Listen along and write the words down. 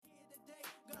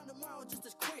just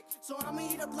as quick. So I'ma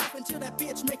eat up life until that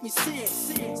bitch make me sick.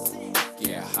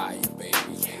 Get higher, baby.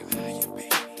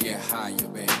 Get higher,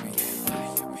 baby.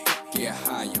 Get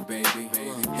higher, baby.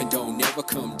 And don't ever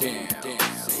come down.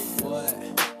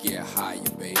 What? Get higher,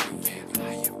 baby.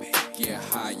 Get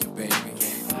higher, baby.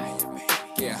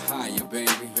 Get higher,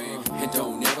 baby. And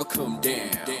don't ever come down.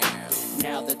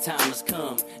 Now the time has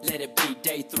come, let it be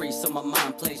day 3, so my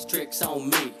mind plays tricks on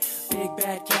me. Big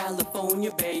bad California,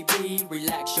 baby.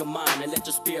 Relax your mind and let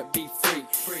your spirit be free.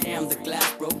 Damn, the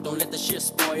glass broke, don't let the shit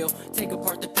spoil. Take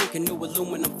apart the pink and new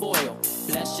aluminum foil.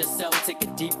 Bless yourself, take a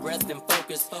deep breath and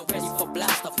focus. Ready for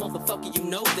blast off, motherfucker, you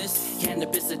know this.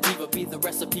 Cannabis sativa be the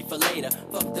recipe for later.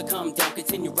 Fuck the come down,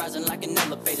 continue rising like an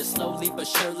elevator. Slowly but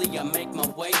surely I make my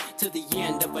way to the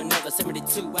end of another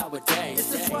 72-hour day.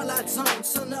 It's the twilight zone,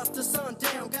 sun up to sundown.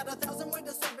 Got 1,000 ways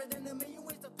to serve it and 1,000,000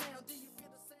 ways to pound. Do you feel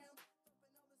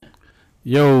the sound?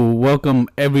 Yo, welcome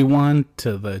everyone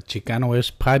to the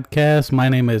Chicano-ish podcast. My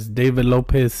name is David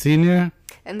Lopez Sr.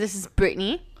 And this is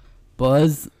Brittany.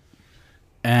 Buzz.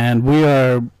 And we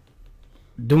are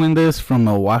doing this from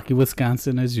Milwaukee,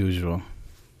 Wisconsin as usual.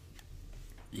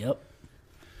 Yep.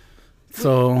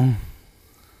 So,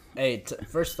 Hey,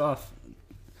 first off,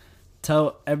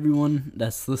 tell everyone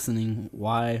that's listening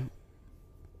why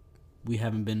we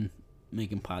haven't been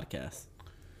making podcasts.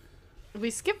 We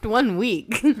skipped 1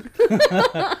 week.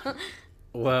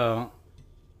 well,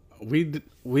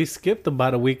 we skipped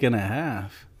about a week and a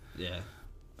half. Yeah.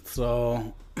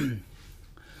 So,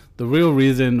 the real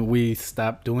reason we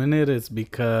stopped doing it is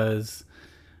because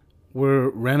we're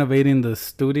renovating the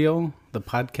studio, the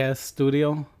podcast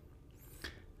studio.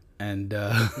 And,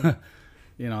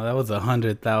 you know, that was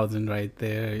 $100,000 right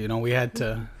there. You know, we had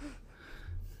to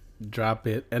drop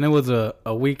it. And it was a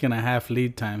week and a half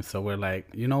lead time. So we're like,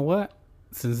 you know what?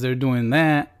 Since they're doing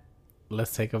that,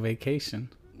 let's take a vacation.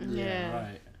 Yeah.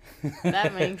 Right.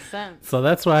 That makes sense. So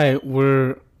that's why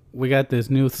we got this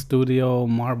new studio,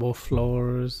 marble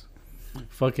floors,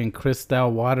 fucking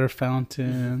crystal water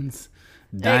fountains,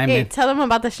 diamond. Hey, tell them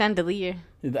about the chandelier.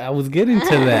 I was getting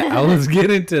to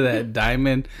that.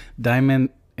 Diamond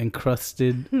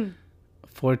encrusted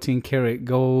 14 karat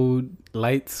gold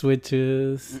light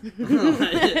switches.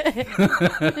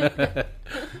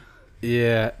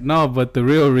 Yeah, no, but the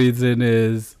real reason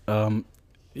is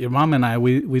your mom and I,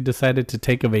 we decided to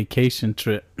take a vacation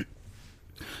trip.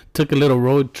 Took a little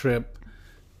road trip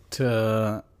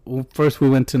first we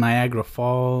went to Niagara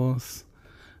Falls.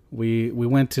 We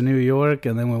went to New York,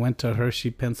 and then we went to Hershey,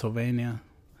 Pennsylvania.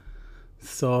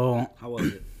 So How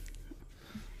was it?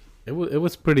 It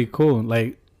was pretty cool.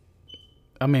 Like,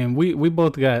 I mean, we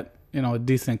both got, you know,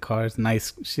 decent cars.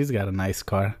 Nice. She's got a nice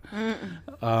car.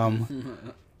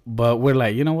 But we're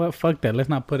like, you know what? Fuck that. Let's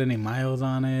not put any miles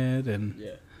on it. And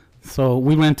Yeah. so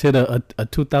we rented a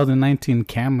 2019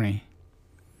 Camry.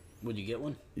 Would you get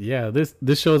one? Yeah, this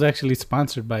show is actually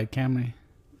sponsored by Camry.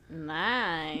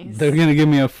 Nice. They're gonna give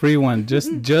me a free one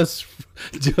just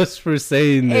for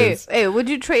saying this. Hey, would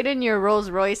you trade in your Rolls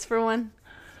Royce for one?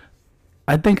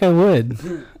 I think I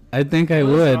would. I think I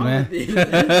would, man.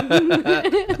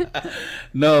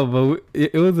 No, but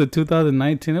it was a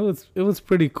 2019. It was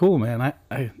pretty cool, man.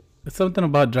 It's something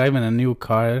about driving a new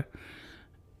car,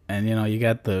 and you know you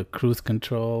got the cruise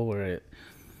control where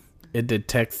it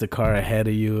detects the car ahead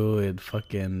of you. It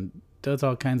fucking does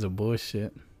all kinds of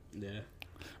bullshit. Yeah.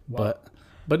 But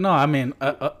no, I mean,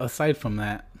 aside from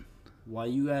that, While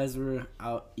you guys were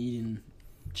out eating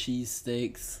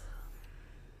cheesesteaks,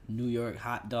 New York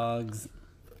hot dogs,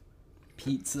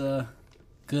 pizza,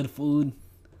 good food,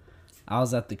 I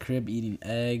was at the crib eating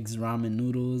eggs, ramen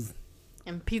noodles,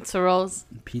 And pizza rolls.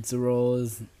 pizza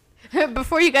rolls.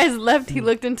 Before you guys left, he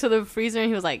looked into the freezer and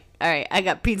he was like, all right, I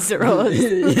got pizza rolls.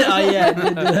 Yeah, I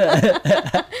did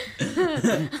that.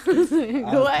 I was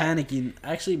What? panicking.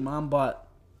 Actually, Mom bought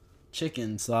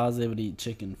chicken, so I was able to eat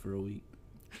chicken for a week.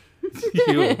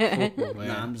 you a fool, man.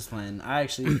 Nah, I'm just playing. I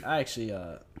actually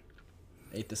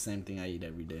ate the same thing I eat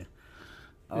every day.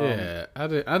 Yeah, I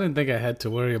didn't think I had to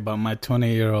worry about my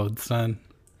 20-year-old son.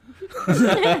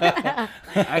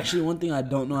 Actually, one thing I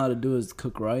don't know how to do is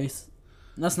cook rice.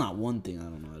 That's not one thing I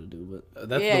don't know how to do, but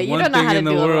That's Yeah, the you one don't know thing how to in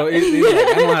the do a world. lot. He's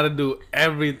like, I know how to do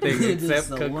everything it's except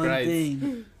the cook one rice.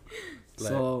 thing.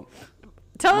 So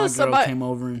Tell my us girl about... came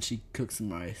over and she cooked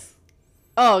some rice.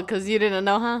 Oh, because you didn't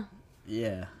know, huh?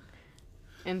 Yeah.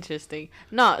 Interesting.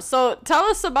 No, so tell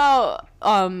us about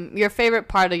your favorite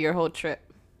part of your whole trip.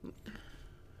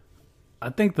 I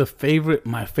think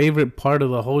my favorite part of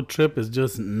the whole trip is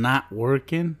just not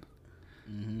working.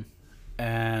 Mm-hmm.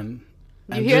 And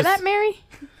You hear that, Mary?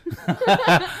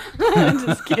 I'm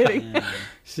just kidding. Yeah.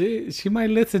 She might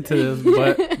listen to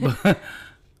this,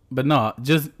 but no,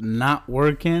 just not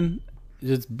working,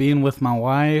 just being with my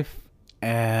wife,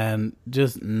 and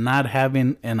just not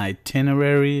having an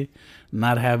itinerary,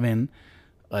 not having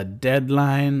a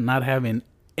deadline, not having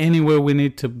anywhere we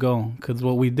need to go. Because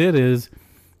what we did is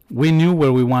we knew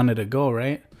where we wanted to go,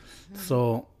 right?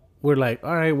 So we're like,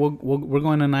 all right, we're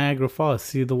going to Niagara Falls,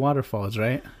 see the waterfalls,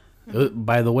 right?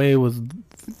 By the way, it was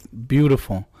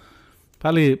beautiful.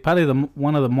 Probably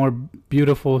one of the more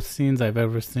beautiful scenes I've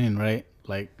ever seen, right?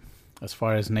 Like, as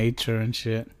far as nature and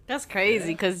shit. That's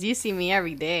crazy because you see me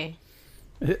every day.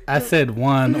 I said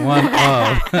one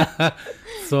of.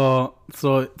 So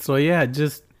yeah,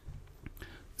 just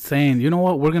saying, you know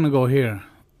what, we're gonna go here.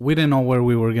 We didn't know where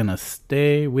we were gonna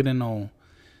stay. We didn't know.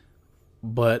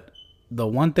 But the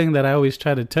one thing that I always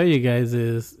try to tell you guys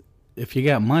is, if you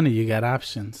got money, you got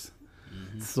options.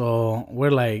 So we're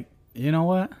like, you know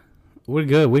what? We're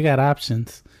good. We got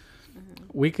options.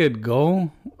 We could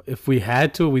go. If we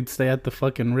had to, we'd stay at the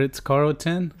fucking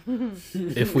Ritz-Carlton.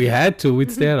 If we had to,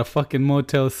 we'd stay at a fucking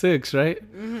Motel 6, right?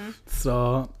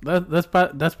 So that's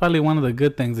probably one of the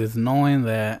good things, is knowing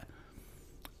that,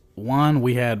 one,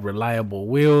 we had reliable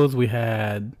wheels. We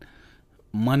had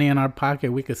money in our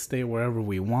pocket. We could stay wherever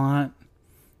we want.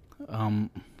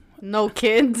 No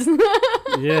kids.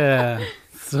 Yeah.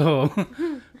 So,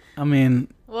 I mean...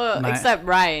 Well, except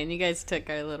Ryan. You guys took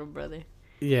our little brother.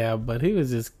 Yeah, but he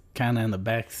was just kind of in the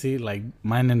back seat, like,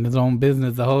 minding his own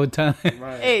business the whole time.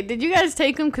 Right. Hey, did you guys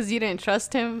take him because you didn't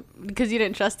trust him? Because you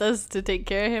didn't trust us to take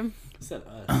care of him? I said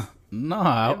us. No,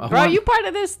 I Bro, want- you part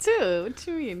of this too. What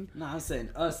you mean? No, I'm saying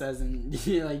us as in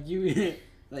like you,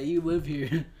 like you live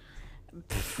here.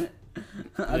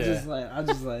 I just like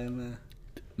man.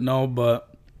 No,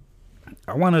 but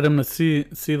I wanted him to see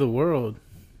the world.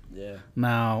 Yeah.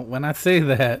 Now, when I say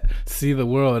that, see the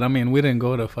world, I mean, we didn't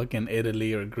go to fucking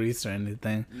Italy or Greece or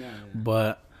anything. No.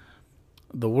 But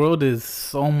the world is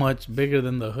so much bigger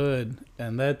than the hood,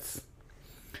 and that's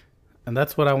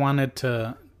what I wanted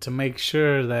to make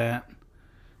sure that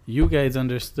you guys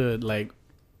understood. Like,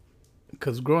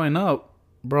 because growing up,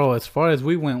 bro, as far as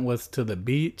we went was to the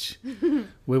beach.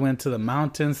 We went to the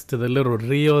mountains, to the little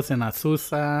rios in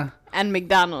Azusa. And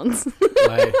McDonald's.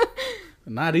 Like,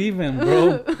 not even,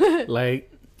 bro. like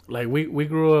we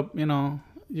grew up, you know,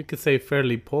 you could say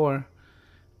fairly poor.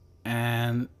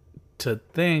 And to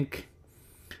think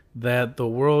that the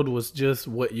world was just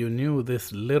what you knew,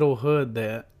 this little hood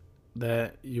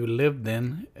that you lived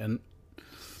in. And,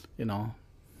 you know,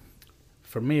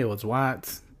 for me it was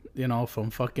Watts, you know, from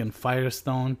fucking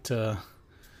Firestone to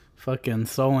fucking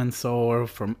so-and-so, or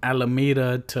from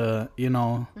Alameda to, you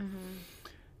know,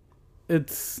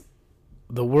 it's,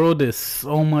 the world is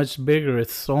so much bigger.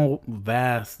 It's so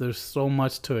vast. There's so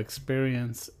much to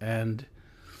experience. And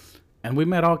we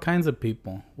met all kinds of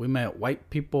people. We met white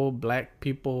people, black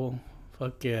people,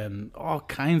 fucking all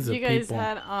kinds of people. You guys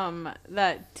had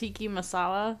that tiki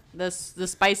masala, the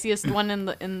spiciest one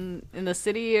in the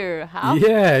city, or how?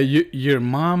 Yeah, your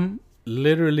mom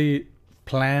literally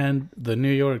planned the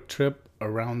New York trip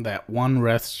around that one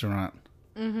restaurant.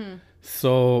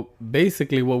 So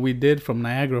basically what we did from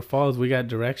Niagara Falls, we got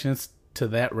directions to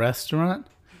that restaurant.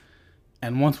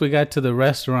 And once we got to the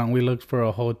restaurant, we looked for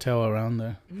a hotel around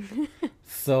there.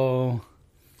 So,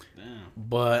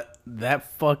 but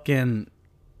that fucking,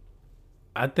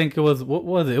 I think it was, what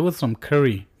was it? It was some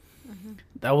curry.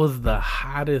 That was the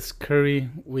hottest curry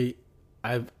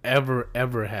I've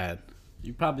ever had.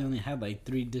 You probably only had like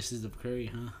 3 dishes of curry,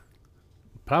 huh?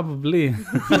 Probably.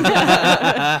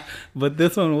 But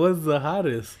this one was the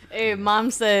hottest. Hey,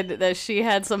 Mom said that she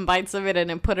had some bites of it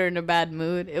and it put her in a bad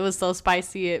mood. It was so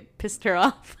spicy it pissed her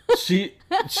off. She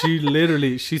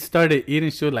literally, she started eating.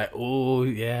 She was like, oh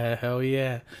yeah, hell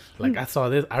yeah. Like, I saw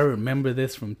this, I remember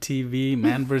this from TV,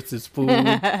 Man vs. Food.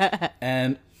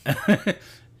 And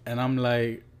I'm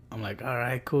like, all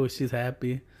right, cool, she's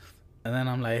happy. And then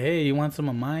I'm like, hey, you want some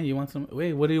of mine? You want some?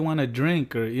 Wait, what do you want to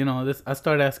drink? Or, you know, this. I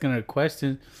started asking her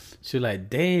questions. She's like,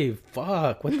 Dave,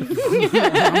 fuck, what the fuck?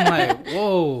 I'm like,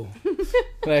 whoa.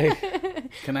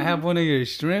 Like, can I have one of your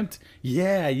shrimp?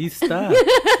 Yeah, you stop.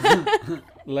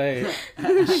 Like,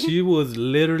 she was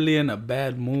literally in a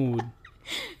bad mood.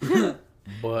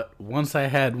 But once I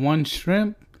had one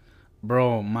shrimp,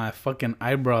 bro, my fucking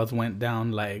eyebrows went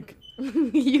down like...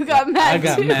 You got mad. I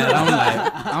got too.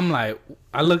 mad. I'm like,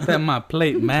 I looked at my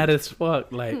plate, mad as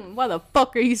fuck. Like, why the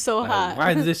fuck are you so like, hot?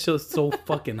 why is this shit so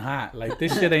fucking hot? Like,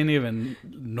 this shit ain't even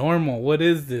normal. What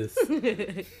is this?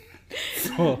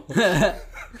 So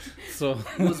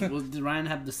Did Ryan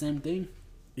have the same thing?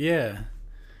 yeah.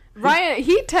 Ryan,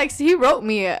 he wrote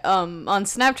me on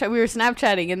Snapchat. We were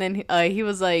Snapchatting, and then he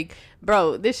was like,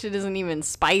 "Bro, this shit isn't even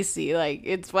spicy. Like,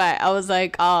 it's whack." I was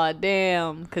like, "Aw,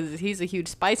 damn," because he's a huge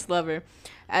spice lover.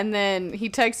 And then he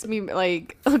texted me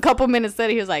like a couple minutes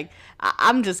later. He was like,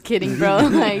 "I'm just kidding, bro.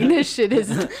 Like, this shit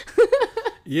is."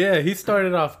 Yeah, he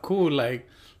started off cool. Like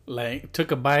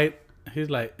took a bite. He's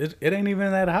like, it ain't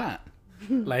even that hot.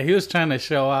 Like, he was trying to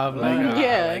show off, like,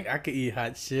 Yeah. like, I could eat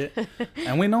hot shit.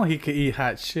 And we know he could eat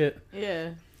hot shit.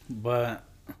 Yeah. But,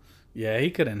 yeah, he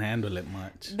couldn't handle it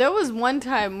much. There was one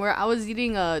time where I was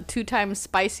eating a 2-time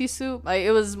spicy soup. Like,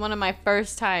 it was one of my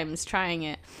first times trying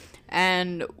it.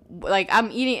 And, like,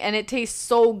 I'm eating, and it tastes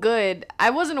so good. I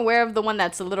wasn't aware of the one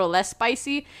that's a little less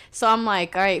spicy. So I'm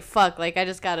like, all right, fuck. Like, I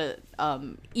just gotta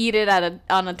eat it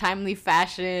on a timely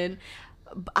fashion.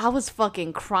 I was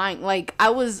fucking crying. Like,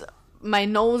 my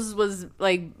nose was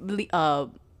like,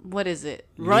 what is it?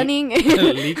 Running?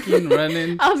 Leaking,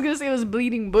 running. I was gonna say it was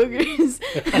bleeding boogers.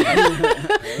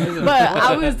 But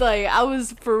I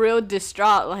was for real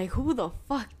distraught. Like, who the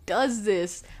fuck does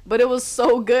this? But it was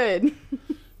so good.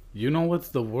 You know what's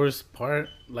the worst part?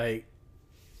 Like,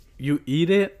 you eat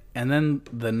it, and then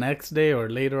the next day or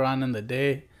later on in the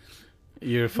day,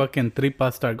 your fucking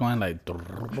tripas start going like,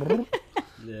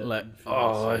 Yeah. like,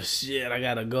 oh shit, I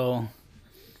gotta go.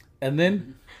 And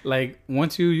then, like,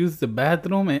 once you use the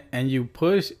bathroom and you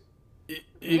push,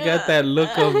 you got that look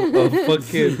of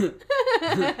fucking,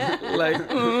 like,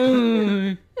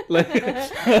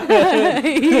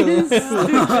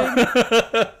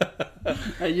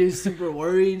 Are you super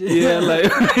worried? yeah, like,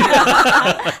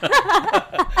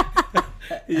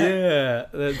 yeah,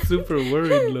 that super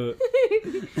worried look.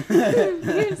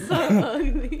 You're so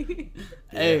ugly.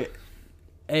 Hey,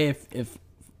 if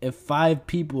 5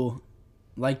 people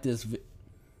like this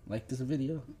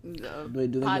video, do they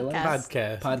get likes?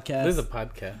 Podcast. This is a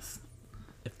podcast.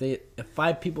 If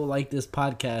 5 people like this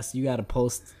podcast, you gotta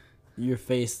post your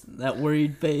face, that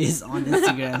worried face, on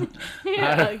Instagram. You're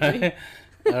ugly.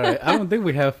 All right. I don't think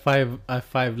we have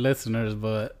five listeners,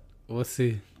 but we'll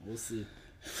see. We'll see.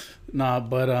 Nah,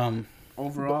 but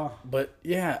Overall, but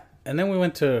yeah. And then we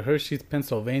went to Hershey's,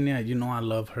 Pennsylvania. You know I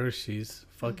love Hershey's.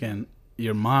 Fucking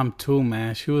your mom too,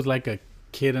 man. She was like a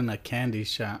kid in a candy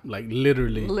shop, like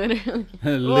literally. Literally.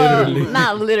 Literally. Well,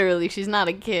 not literally. She's not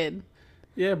a kid.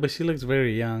 Yeah, but she looks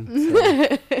very young.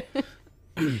 So.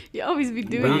 You always be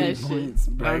doing brownie that shit. points,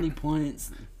 brownie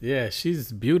points. Yeah,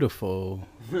 she's beautiful.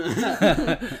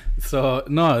 So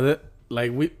no,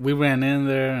 like we ran in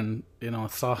there and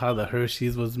saw how the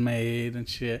Hershey's was made and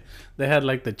shit. They had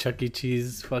like the Chuck E.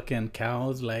 Cheese fucking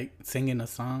cows like singing a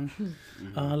song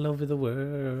all over the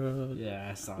world. Yeah,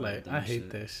 I saw Like that. I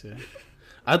hate that shit.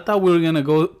 I thought we were gonna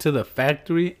go to the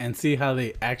factory and see how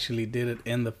they actually did it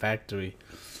in the factory.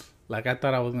 Like, I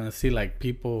thought I was gonna see like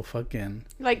people fucking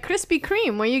Like Krispy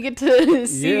Kreme, where you get to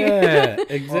see. yeah,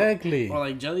 exactly. Or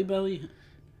like Jelly Belly.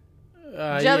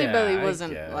 Jelly yeah, Belly I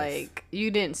wasn't guess. like,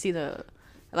 you didn't see the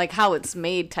like how it's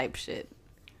made type shit.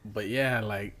 But yeah,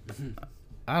 like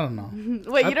I don't know.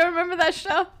 Wait, you don't remember that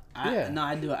show? Yeah. No,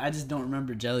 I do. I just don't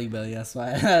remember Jelly Belly. That's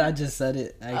why I just said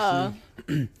it.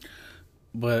 Actually,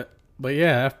 But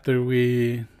yeah, after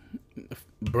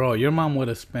bro, your mom would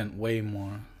have spent way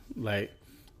more. Like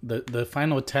the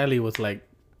final tally was like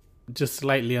just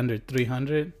slightly under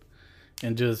 300,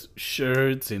 and just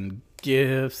shirts and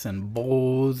gifts and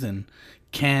bowls and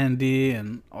candy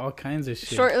and all kinds of shit.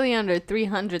 Shortly under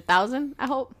 300,000, I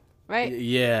hope. Right?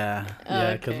 Yeah,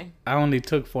 yeah, because okay. I only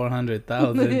took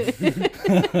 400,000.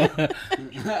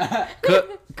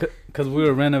 Because we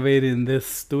were renovating this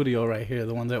studio right here,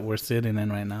 the one that we're sitting in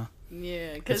right now.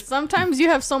 Yeah, because sometimes you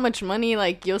have so much money,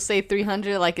 like you'll say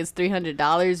 300 like it's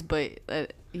 $300,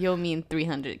 but you'll mean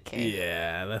 300K.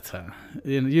 Yeah, that's how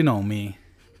you know me.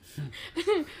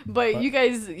 But you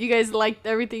guys liked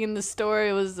everything in the store.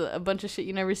 It was a bunch of shit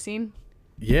you never seen.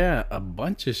 Yeah, a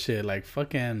bunch of shit like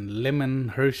fucking lemon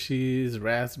Hershey's,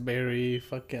 raspberry,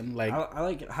 fucking like. I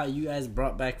like how you guys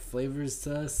brought back flavors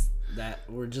to us that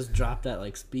were just dropped at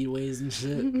like speedways and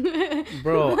shit.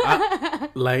 Bro,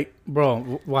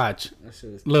 watch. That shit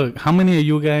is Look, how many of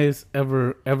you guys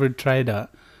ever tried a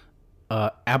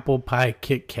apple pie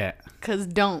Kit Kat? Cause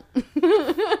don't.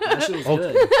 that shit was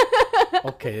good.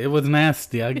 Okay, it was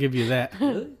nasty. I'll give you that.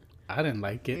 Really? I didn't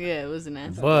like it. Yeah, it was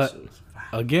nasty. But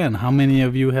again, how many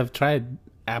of you have tried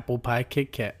apple pie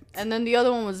Kit Kat? And then the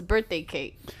other one was birthday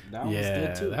cake. That one was Yeah,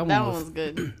 good too. that That one one was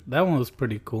good. That one was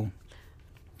pretty cool.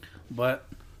 But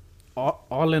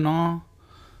all in all,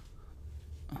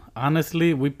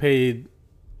 honestly, we paid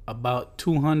about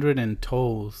 200 in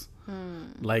tolls.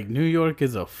 Like, New York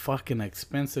is a fucking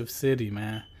expensive city,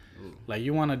 man. Like,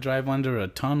 you want to drive under a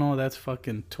tunnel, that's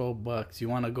fucking $12. You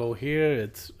want to go here,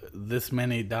 it's this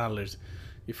many dollars.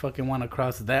 You fucking want to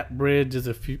cross that bridge, is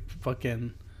a few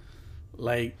fucking,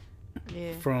 like,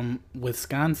 Yeah. from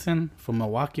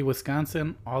Milwaukee,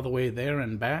 Wisconsin, all the way there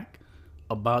and back,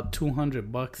 about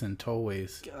 $200 in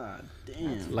tollways. God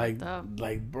damn. Like, up.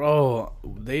 bro,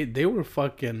 they were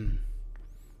fucking,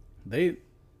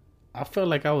 I felt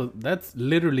like that's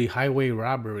literally highway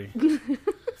robbery.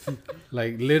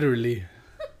 Like, literally,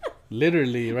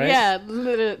 right? Yeah,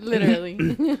 literally.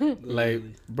 Like,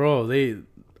 bro,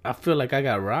 I feel like I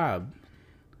got robbed.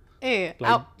 Hey,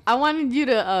 Like- I wanted you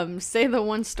to say the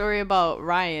one story about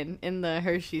Ryan in the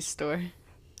Hershey store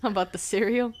about the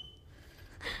cereal.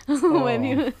 When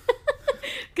you,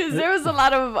 because there was a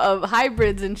lot of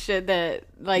hybrids and shit that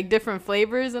like different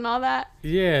flavors and all that.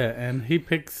 Yeah, and he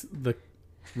picks the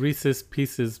Reese's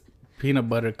Pieces peanut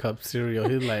butter cup cereal.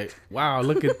 He's like, wow,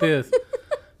 look at this.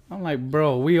 I'm like,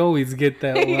 bro, we always get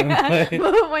that one. Yeah, Like,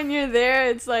 but when you're there,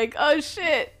 it's like, oh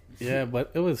shit. yeah,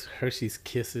 but it was Hershey's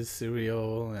Kisses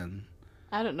cereal and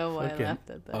I don't know why I fucking laughed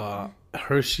at that.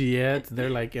 Hersheyette. They're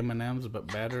like M&Ms but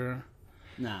better,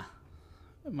 Nah,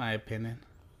 in my opinion.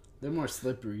 they're more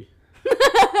slippery.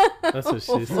 That's what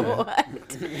she said.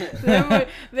 What?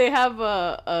 They have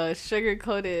a sugar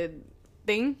coated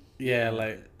thing. Yeah,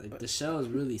 like, Like the shell is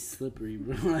really slippery,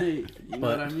 bro. Like, you know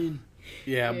But- what I mean?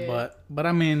 yeah, Yeah. but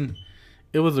I mean,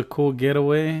 it was a cool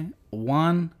getaway.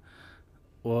 One,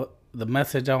 well, the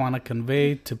message I want to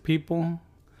convey to people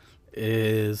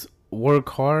is work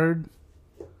hard,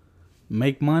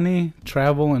 make money,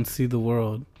 travel, and see the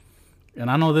world. And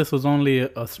I know this was only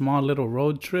a small little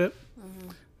road trip,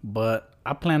 but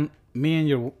I plan, me and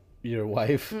your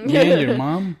wife, me and your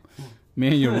mom,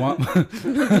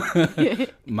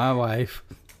 my wife,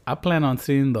 I plan on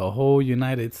seeing the whole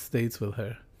United States with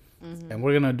her. And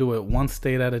we're gonna do it one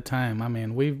state at a time. I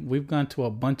mean, we've gone to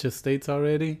a bunch of states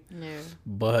already, Yeah.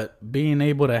 but being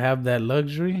able to have that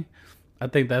luxury, I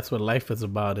think that's what life is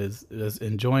about, is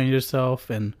enjoying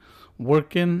yourself and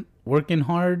working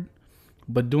hard,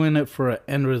 but doing it for an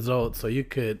end result, so you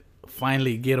could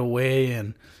finally get away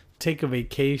and take a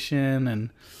vacation and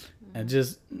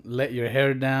just let your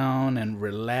hair down and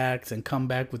relax and come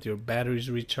back with your batteries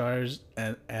recharged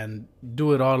and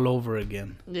do it all over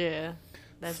again. Yeah.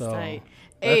 That's So, tight.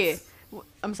 Hey, that's-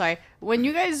 I'm sorry. When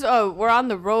you guys were on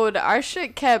the road, our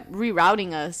shit kept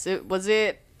rerouting us. Was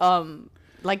it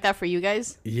like that for you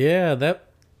guys? Yeah,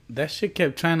 that shit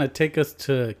kept trying to take us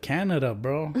to Canada,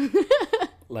 bro.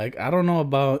 Like, I don't know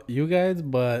about you guys,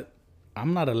 but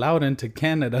I'm not allowed into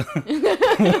Canada.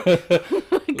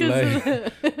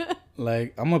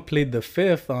 like I'm gonna plead the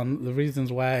fifth on the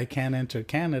reasons why I can't enter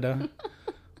Canada.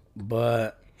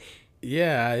 But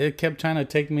yeah, it kept trying to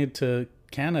take me to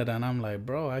Canada, and I'm like,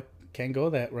 bro, I can't go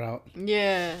that route.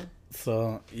 Yeah.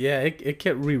 So yeah, it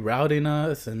kept rerouting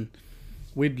us, and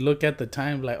we'd look at the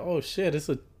time like, oh shit, it's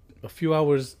a few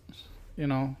hours,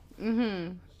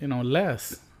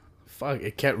 less. Fuck,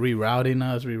 it kept rerouting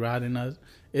us.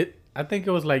 I think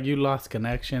it was like you lost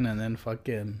connection, and then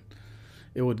fucking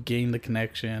it would gain the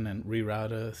connection and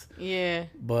reroute us. Yeah.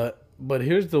 But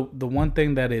here's the one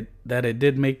thing that it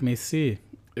did make me see.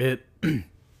 It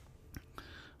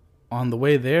on the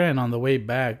way there and on the way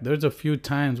back, there's a few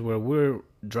times where we're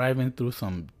driving through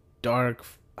some dark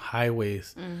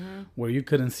highways where you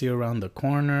couldn't see around the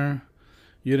corner.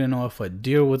 You didn't know if a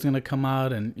deer was gonna come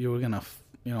out and you were gonna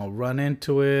run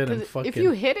into it and 'Cause fucking. if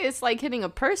you hit it, it's like hitting a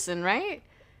person, right?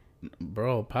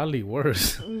 Bro, probably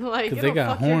worse. Like 'Cause it'll they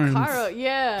got fuck your car horns. up.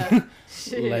 Yeah.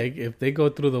 Shit. Like, if they go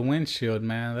through the windshield,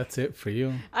 man, that's it for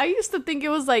you. I used to think it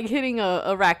was like hitting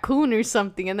a raccoon or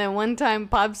something, and then one time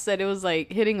Pop said it was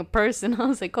like hitting a person. I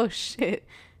was like, oh shit.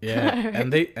 Yeah,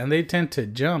 Alright. and they tend to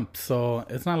jump, so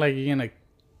it's not like you're gonna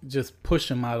just push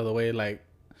them out of the way. Like,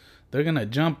 they're gonna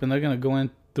jump and they're gonna go in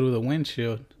through the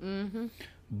windshield.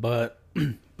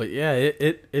 But yeah,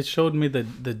 it showed me the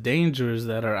dangers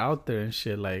that are out there and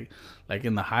shit, like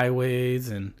in the highways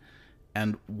and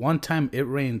one time it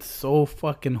rained so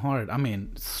fucking hard. I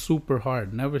mean, super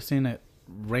hard. Never seen it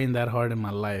rain that hard in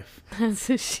my life. That's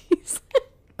what she said.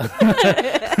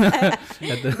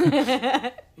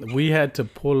 We had to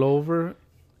pull over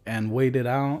and wait it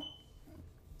out,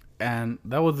 and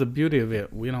that was the beauty of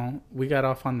it. We got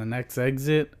off on the next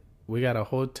exit. We got a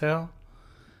hotel,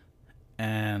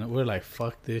 and we're like,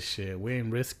 fuck this shit, we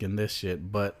ain't risking this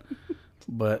shit. But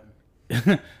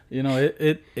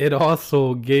it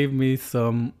also gave me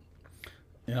some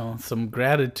some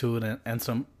gratitude and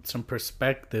some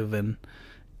perspective,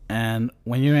 and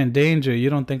when you're in danger, you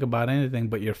don't think about anything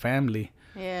but your family.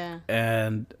 Yeah.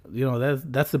 And you know,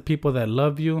 that's the people that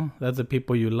love you. That's the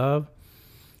people you love.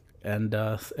 And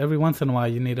every once in a while,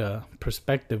 you need a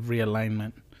perspective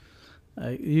realignment.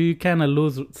 You kind of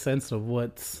lose sense of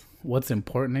what's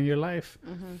important in your life.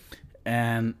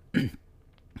 And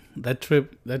that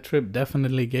trip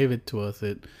definitely gave it to us.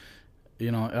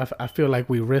 I feel like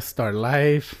we risked our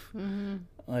life.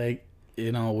 Like,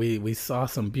 you know, we saw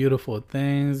some beautiful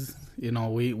things. You know,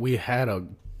 we had a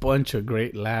bunch of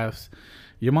great laughs.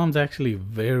 Your mom's actually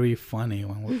very funny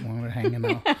when we're hanging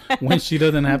out. When she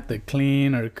doesn't have to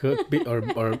clean or cook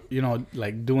or you know,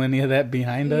 like do any of that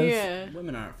behind us. Yeah.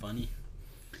 Women aren't funny.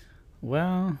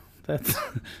 Well, that's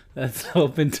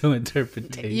open to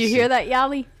interpretation. You hear that,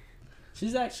 Yali?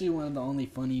 She's actually one of the only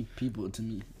funny people to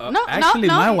me. Actually,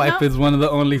 my wife is one of the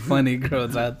only funny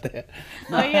girls out there.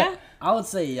 Oh yeah. I would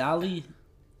say Yali,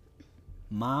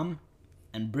 Mom,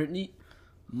 and Brittany.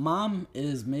 Mom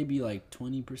is maybe like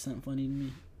 20% funny to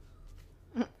me.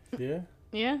 Yeah.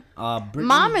 Yeah. Brittany,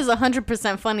 Mom is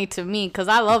 100% funny to me because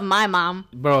I love my mom.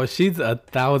 Bro, she's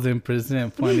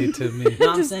 1,000% funny to me.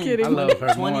 No, I'm Just saying kidding. I love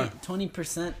her 20, more.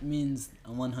 20% means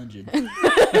a 100.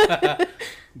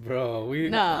 Bro,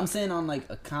 No. I'm saying on like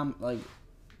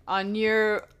On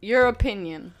your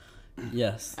opinion.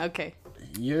 yes. Okay.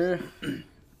 You're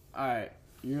all right.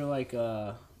 You're like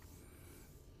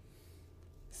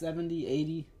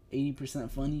 70, 80%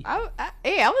 funny. I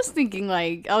was thinking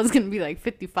like I was gonna be like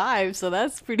 55, so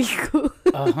that's pretty cool.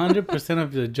 100%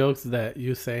 of the jokes that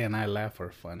you say and I laugh are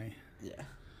funny. Yeah.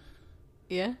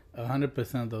 Yeah.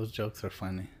 100% of those jokes are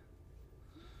funny.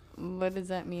 What does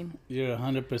that mean? You're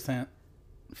 100%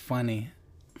 funny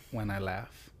when I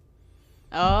laugh.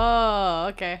 Oh,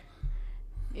 okay.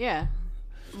 Yeah.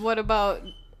 What about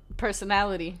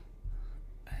personality?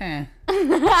 Eh.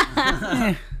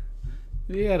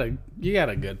 You got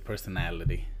a good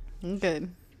personality. Good.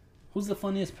 Who's the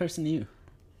funniest person to you?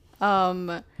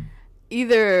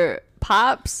 Either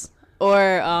Pops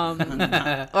or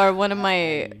or one of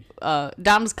my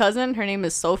Dom's cousin. Her name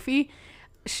is Sophie.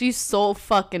 She's so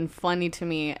fucking funny to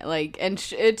me. Like, and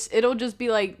it'll just be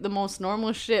like the most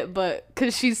normal shit, but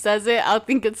cause she says it, I'll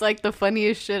think it's like the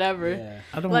funniest shit ever. Yeah.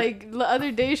 I don't Like the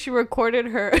other day, she recorded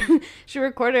her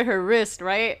wrist,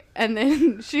 right? And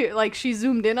then she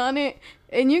zoomed in on it,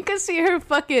 and you could see her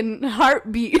fucking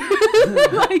heartbeat.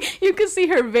 Like you could see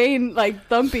her vein like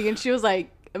thumping, and she was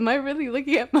like, "Am I really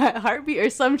looking at my heartbeat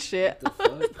or some shit?"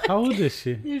 How old is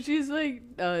she? She's like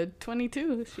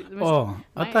 22. Oh,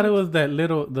 I thought it was that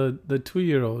little the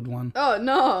 2-year-old one. Oh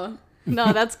no,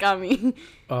 that's got me.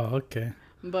 Oh, okay.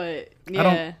 But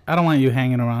yeah. I don't want you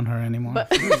hanging around her anymore. But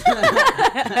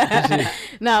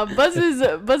now Buzz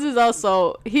is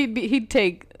also he'd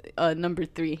take number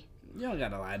 3. You don't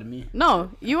gotta lie to me.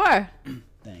 No, you are.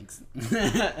 Thanks.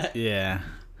 Yeah.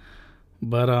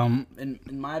 But in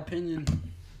my opinion,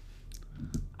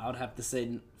 I would have to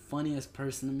say funniest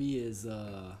person to me is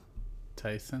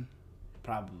Tyson.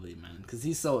 probably, man, because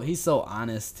he's so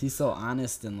honest. He's so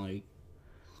honest and like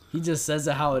he just says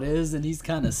it how it is, and he's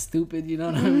kind of stupid. You know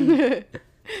what I mean?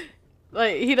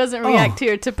 Like he doesn't react to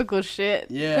your typical shit.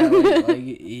 Yeah, like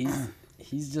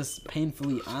he's just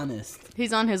painfully honest.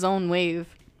 He's on his own wave.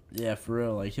 Yeah, for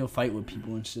real. Like he'll fight with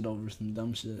people and shit over some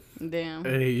dumb shit. Damn.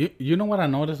 Hey, you know what I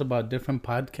noticed about different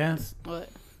podcasts? What?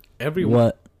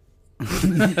 Everyone.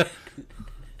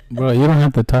 Bro, you don't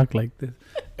have to talk like this.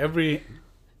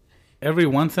 Every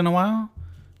once in a while,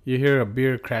 you hear a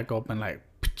beer crack open like,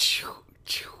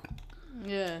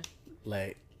 Yeah.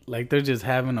 like they're just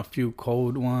having a few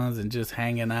cold ones and just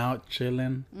hanging out,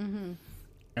 chilling. Mm-hmm.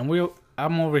 And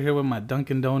I'm over here with my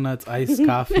Dunkin' Donuts iced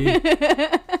coffee.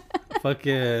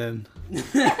 Fucking.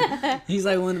 He's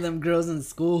like one of them girls in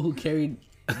school who carried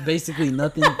basically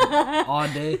nothing all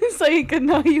day. So you could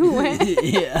know you went.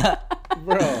 Yeah.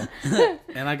 Bro.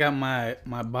 And I got my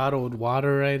bottled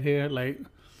water right here. Like,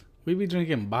 we be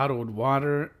drinking bottled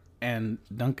water and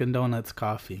Dunkin' Donuts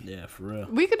coffee. Yeah, for real.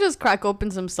 We could just crack open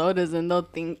some sodas and they'll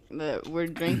think that we're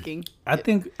drinking. I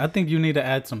think you need to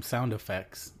add some sound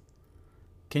effects.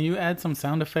 Can you add some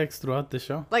sound effects throughout the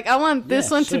show? Like I want this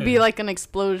Yeah, one sure. to be like an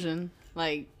explosion.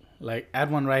 Like Add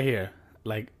one right here.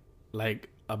 Like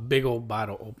a big old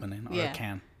bottle opening or Yeah. a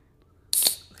can.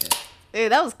 hey,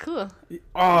 that was cool.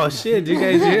 Oh shit, did you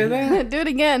guys hear that? Do it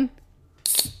again.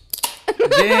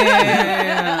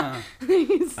 Damn.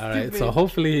 He's All right, stupid. so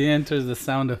hopefully he enters the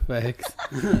sound effects.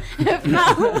 If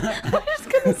not, we're just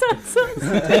gonna sound so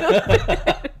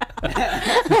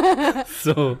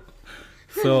stupid.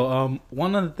 So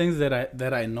one of the things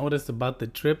that I noticed about the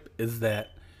trip is that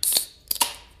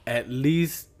at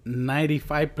least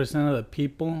 95% of the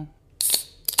people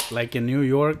like in New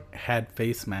York, had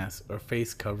face masks or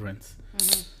face coverings.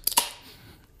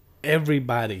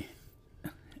 Everybody,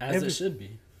 As it should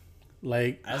be.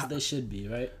 like, As they should be,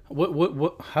 right?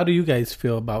 what? How do you guys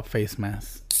feel about face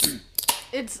masks?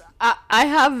 It's I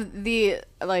have the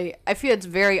like I feel it's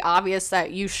very obvious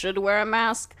that you should wear a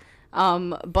mask,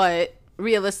 but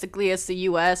realistically, it's the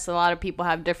U.S. A lot of people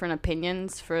have different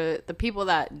opinions. For the people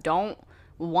that don't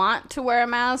want to wear a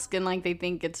mask and like they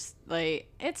think it's like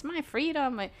it's my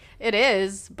freedom, like, it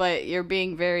is, but you're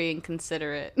being very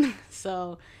inconsiderate.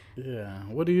 So Yeah,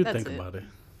 what do you That's think it. about it?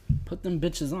 Put them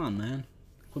bitches on, man.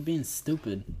 Quit being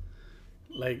stupid.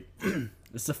 Like,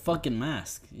 It's a fucking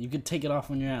mask. You could take it off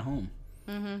when you're at home.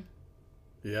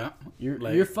 yeah,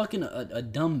 You're fucking a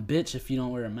dumb bitch if you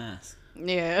don't wear a mask.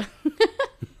 yeah.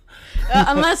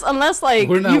 Unless like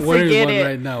we're not you wearing forget one it.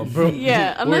 right now, bro.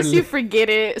 Yeah, unless you forget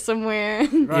it somewhere.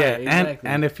 Right, Yeah, exactly.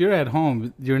 and if you're at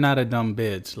home, you're not a dumb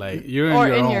bitch. Like you're in or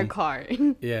your in home. your car.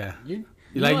 Yeah, You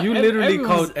like know, you literally everyone's-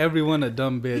 called everyone a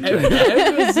dumb bitch.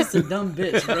 Everyone's just a dumb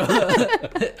bitch,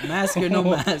 bro. Mask or no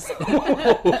mask.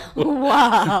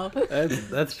 Wow.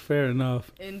 That's fair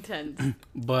enough. Intense.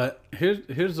 But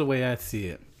here's the way I see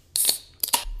it.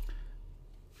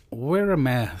 Wear a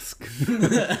mask.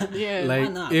 Yeah.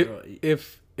 Like not, if, bro?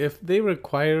 if they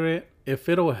require it, if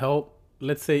it'll help,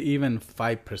 let's say even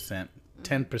 5%,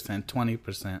 10%,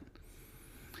 20%,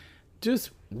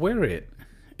 just wear it.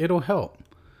 It'll help.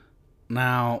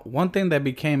 Now, one thing that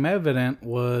became evident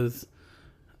was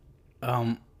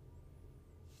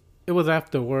it was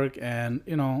after work, and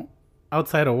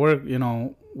outside of work,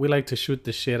 we like to shoot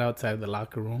the shit outside the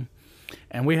locker room.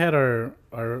 And we had our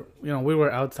we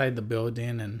were outside the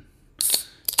building,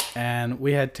 and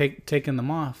we had taken them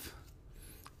off.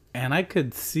 And I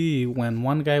could see when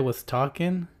one guy was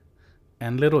talking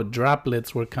and little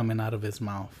droplets were coming out of his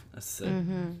mouth. That's sick.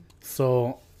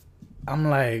 So I'm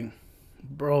like,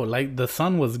 bro, like the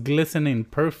sun was glistening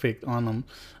perfect on them.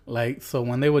 Like, so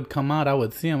when they would come out, I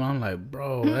would see them. I'm like,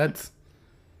 bro, that's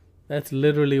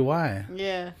literally why.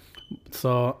 Yeah.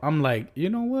 So I'm like, you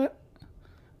know what?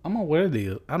 I'm gonna wear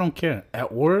these. I don't care.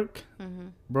 At work,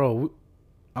 bro,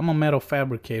 I'm a metal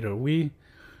fabricator.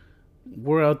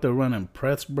 We're out there running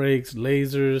press brakes,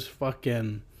 lasers,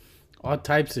 fucking all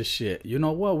types of shit. You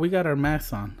know what? We got our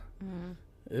masks on.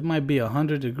 It might be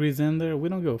 100 degrees in there. We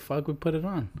don't give a fuck. We put it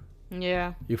on.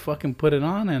 Yeah. You fucking put it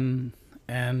on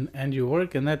and you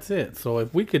work, and that's it. So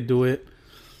if we could do it,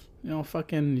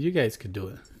 fucking you guys could do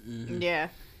it. Yeah.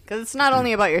 Because it's not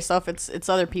only about yourself, it's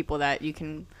other people that you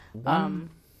can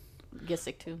get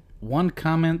sick to. One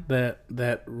comment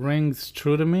that rings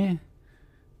true to me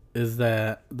is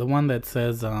that the one that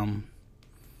says, I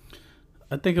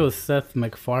think it was Seth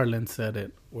MacFarlane said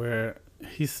it, where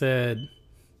he said,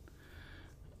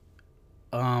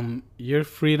 your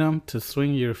freedom to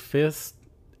swing your fist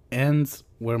ends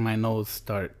where my nose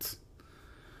starts.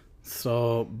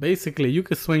 So basically, you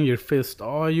can swing your fist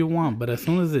all you want, but as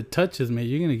soon as it touches me,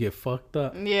 you're gonna get fucked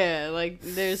up. Yeah, like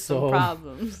there's So- some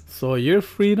problems. So your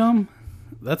freedom,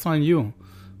 that's on you.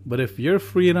 But if your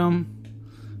freedom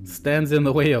stands in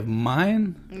the way of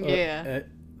mine, Yeah.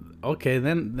 okay,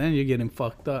 then you're getting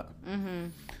fucked up.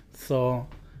 So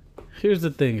here's the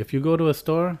thing: if you go to a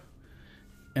store,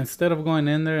 instead of going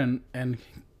in there and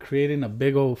creating a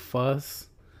big old fuss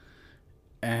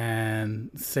and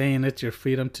saying it's your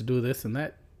freedom to do this and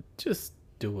that, just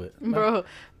do it. Bro,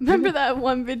 remember that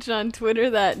one bitch on Twitter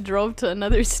that drove to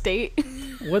another state?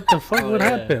 What the fuck would yeah.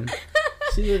 happen?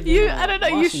 She lived You, in, I don't know.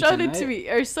 You Washington, showed it to right? me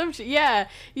or some shit. Yeah,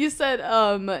 you said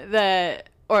that,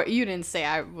 or you didn't say.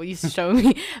 Well, you showed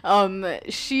me.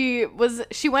 She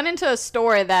went into a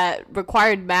store that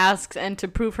required masks, and to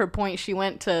prove her point, she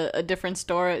went to a different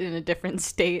store in a different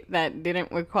state that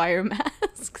didn't require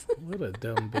masks. What a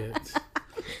dumb bitch.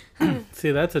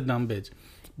 See, that's a dumb bitch.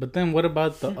 But then what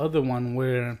about the other one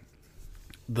where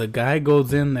the guy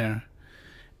goes in there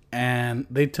and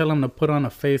they tell him to put on a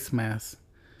face mask?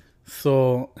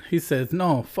 So he says,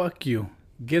 no, fuck you.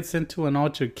 Gets into an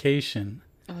altercation.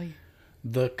 Oh yeah.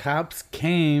 The cops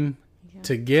came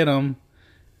to get him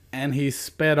and he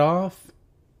sped off,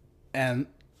 and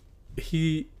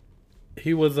he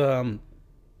was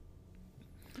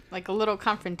Like a little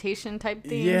confrontation type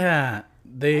thing. yeah,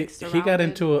 he got surrounded.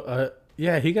 into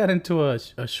a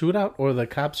shootout, or the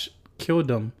cops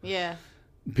killed him Yeah.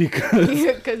 because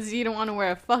Because you don't want to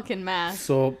wear a fucking mask.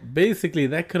 so basically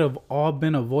that could have all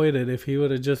been avoided if he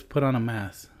would have just put on a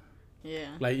mask. Yeah.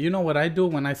 Like, you know what I do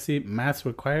when I see mask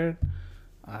required?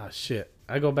 Shit,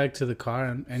 I go back to the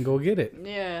car and go get it,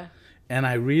 Yeah. and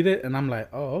I read it and I'm like,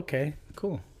 oh, okay,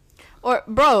 cool. Or,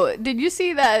 bro, did you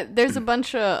see that there's a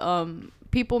bunch of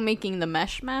people making the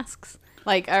mesh masks?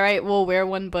 Like, all right, we'll wear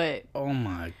one, but Oh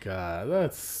my god,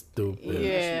 that's stupid.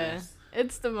 yeah,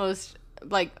 it's the most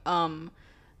like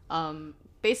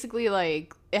basically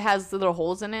like it has the little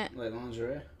holes in it. Like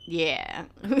lingerie. Yeah,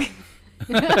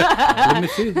 Let me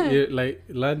see. Like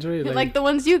lingerie, like the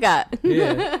ones you got.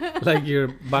 yeah, like your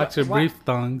boxer Why- brief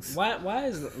thongs. Why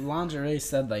is lingerie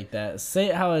said like that? Say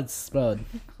it how it's spelled.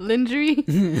 Lingerie.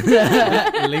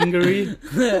 Lingerie.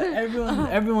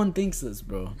 everyone thinks this,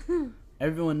 bro.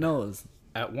 Everyone knows.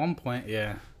 At one point,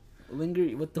 yeah,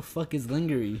 Lingerie. What the fuck is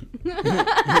lingerie?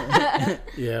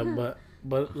 yeah,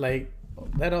 but like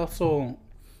that also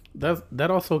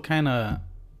kind of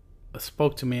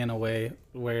spoke to me in a way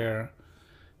where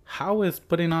how is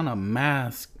putting on a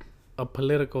mask a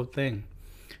political thing?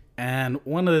 And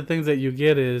one of the things that you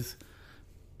get is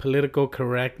political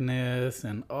correctness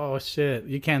and oh shit,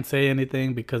 you can't say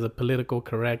anything because of political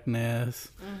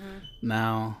correctness.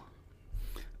 Now,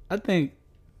 I think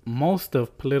most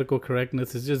of political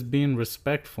correctness is just being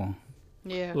respectful.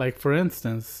 Yeah. Like for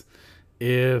instance,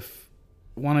 if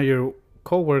one of your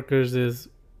coworkers is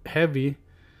heavy,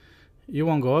 you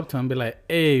won't go up to him and be like,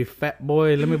 "Hey, fat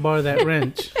boy, let me borrow that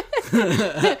wrench,"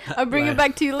 I'll bring it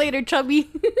back to you later, chubby.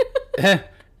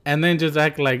 and then just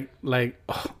act like,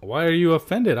 oh, "Why are you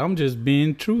offended? I'm just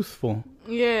being truthful."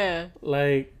 Yeah.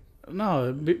 Like,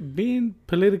 no, being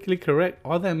politically correct,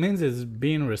 all that means is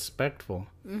being respectful.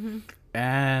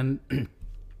 And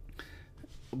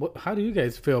how do you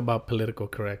guys feel about political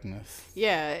correctness?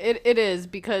 Yeah, it is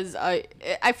because I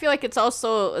feel like it's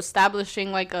also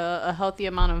establishing like a healthy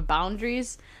amount of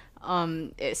boundaries.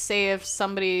 Say if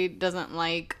somebody doesn't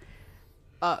like,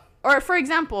 or for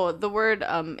example, the word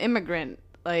immigrant.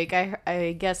 Like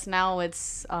I guess now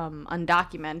it's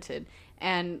undocumented,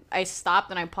 and I stopped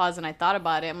and I paused and I thought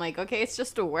about it. I'm like, okay, it's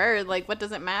just a word. Like, what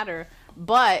does it matter?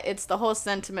 But it's the whole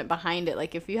sentiment behind it.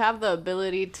 Like, if you have the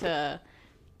ability to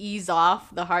ease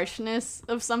off the harshness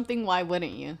of something, why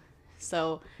wouldn't you?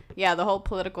 So yeah, the whole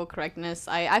political correctness,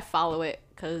 I follow it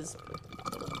because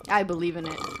I believe in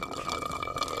it.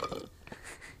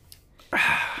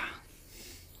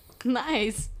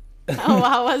 Nice.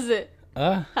 How was it?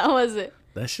 How was it?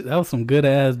 That was some good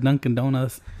ass Dunkin'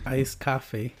 Donuts iced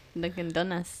coffee. Dunkin'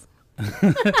 Donuts.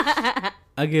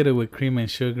 I get it with cream and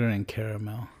sugar and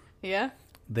caramel. Yeah.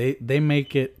 They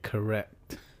make it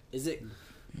correct. Is it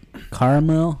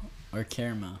caramel or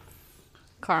caramel?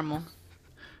 Caramel.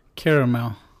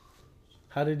 Caramel.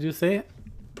 How did you say it?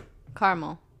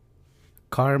 Caramel.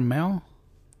 Caramel?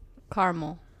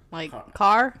 Caramel. Like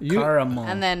car Caramel.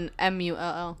 and then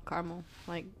MULL. Caramel.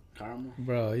 Like caramel.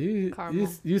 Bro, you Caramel.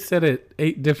 you said it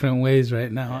 8 different ways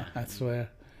right now. I swear.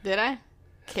 did I?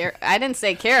 I didn't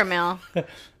say caramel.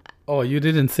 Oh, you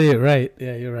didn't say it right.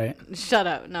 Yeah, you're right. Shut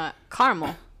up. No,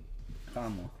 caramel.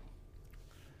 Caramel.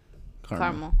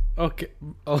 Caramel. Okay.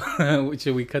 Oh,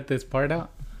 should we cut this part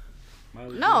out?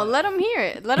 No, let them hear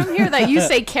it. Let them hear that you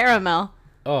say caramel.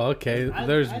 Oh, okay.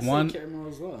 There's I one. say caramel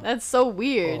as well. That's so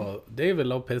weird. Oh, David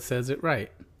Lopez says it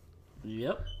right.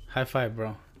 Yep. High five,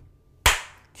 bro.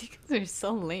 You guys are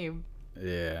so lame.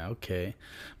 Yeah, okay.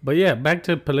 But yeah, back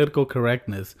to political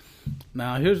correctness.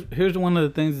 Now, here's one of the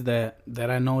things that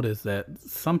I noticed, that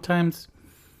sometimes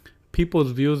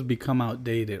people's views become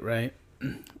outdated, right?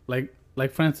 Like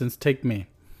for instance, take me.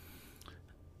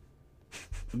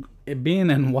 It being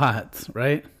in Watts,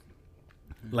 right?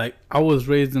 Like, I was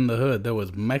raised in the hood. There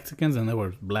was Mexicans and there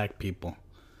was black people.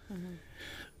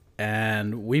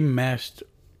 And we meshed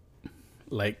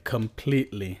like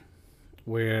completely,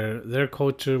 where their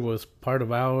culture was part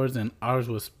of ours and ours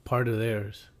was part of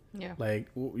theirs. Yeah. Like,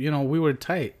 you know, we were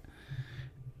tight.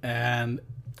 And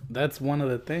that's one of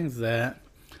the things that,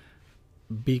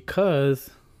 because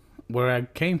where I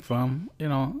came from, you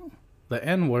know, the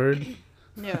N-word,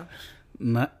 Yeah.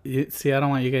 see, I don't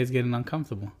want you guys getting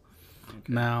uncomfortable.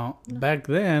 Now, back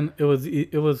then, it was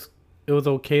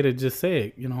okay to just say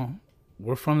it, you know.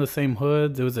 We're from the same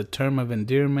hoods. It was a term of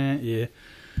endearment. Yeah.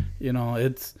 You know,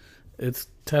 it's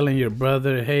telling your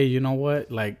brother, hey, you know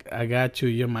what? Like, I got you.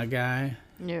 You're my guy.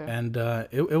 Yeah. And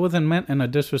it wasn't meant in a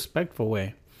disrespectful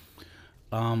way.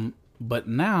 But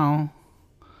now,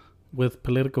 with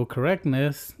political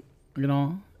correctness, you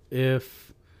know,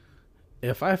 if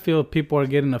I feel people are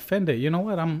getting offended, you know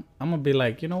what? I'm gonna be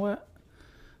like, you know what?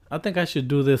 I think I should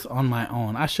do this on my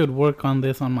own. I should work on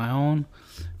this on my own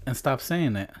and stop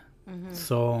saying it.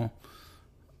 So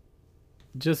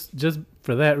just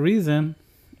for that reason,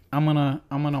 I'm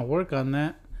gonna work on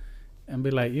that and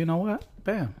be like, you know what?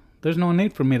 Bam. There's no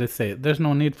need for me to say it. There's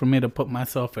no need for me to put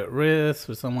myself at risk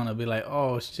for someone to be like,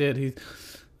 oh shit,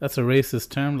 that's a racist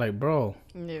term. Like, bro,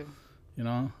 Yeah. you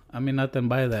know, I mean nothing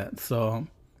by that. So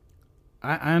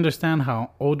I understand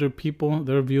how older people,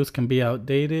 their views can be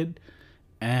outdated.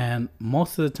 And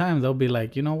most of the time they'll be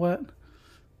like, you know what?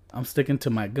 I'm sticking to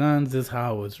my guns. This is how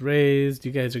I was raised.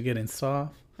 You guys are getting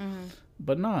soft.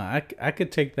 But no, I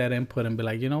could take that input and be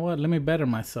like, you know what? Let me better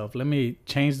myself. Let me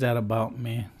change that about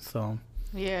me. So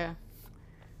Yeah.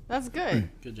 That's good.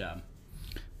 Good job.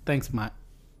 thanks, my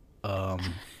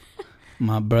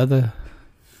my brother.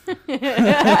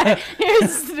 You're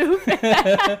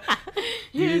stupid.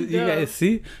 You guys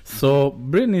see? So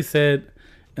Brittany said,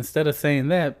 instead of saying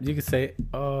that, you could say,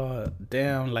 "Oh,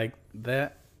 damn! Like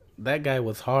that guy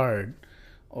was hard,"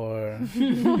 or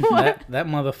that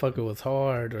motherfucker was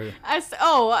hard," or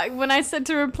When I said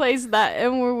to replace that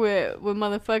N word with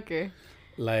motherfucker,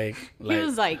 like he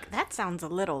was like, "That sounds a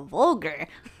little vulgar."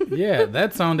 yeah,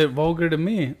 that sounded vulgar to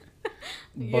me.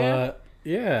 Yeah. But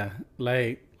yeah,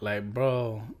 like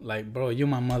bro, you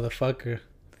my motherfucker.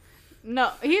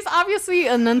 No, he's obviously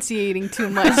enunciating too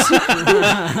much.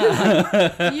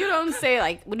 You don't say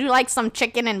like, "Would you like some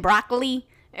chicken and broccoli?"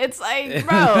 It's like,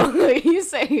 bro, you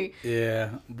say, Yeah,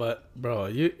 but bro,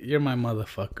 you're my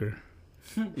motherfucker.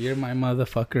 You're my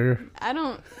motherfucker. "I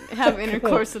don't have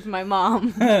intercourse with my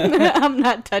mom. I'm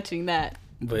not touching that."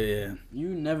 But yeah, You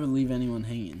never leave anyone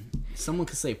hanging. Someone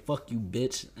could say "fuck you,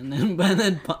 bitch," and then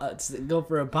go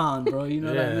for a pound, bro. You know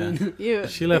what I Yeah. mean? You,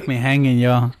 she left me hanging,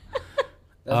 y'all.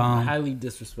 That's highly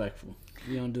disrespectful.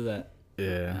 We don't do that.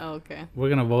 Yeah. oh, okay. We're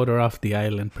gonna vote her off the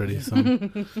island pretty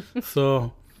soon.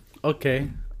 So, okay,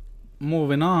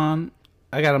 moving on.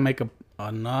 I gotta make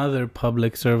another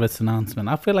public service announcement.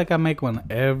 I feel like I make one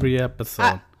every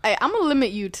episode. I'm gonna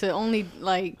limit you to only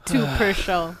like 2 per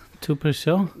show, 2 per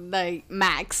show. like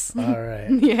max. All right.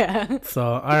 Yeah. So,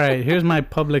 all right. Here's my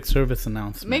public service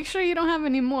announcement. Make sure you don't have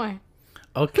any more.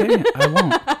 Okay, I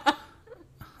won't.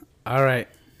 All right.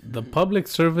 The public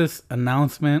service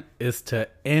announcement is to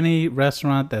any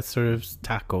restaurant that serves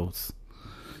tacos.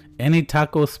 Any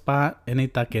taco spot, any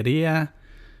taqueria,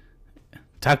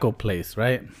 taco place,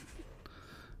 right?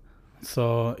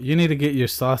 So you need to get your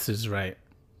sauces right,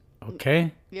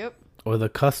 okay? Yep. Or the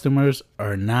customers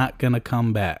are not going to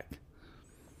come back.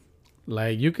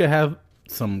 Like, you could have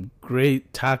some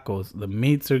great tacos. The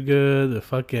meats are good. The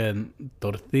fucking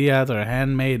tortillas are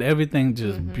handmade. Everything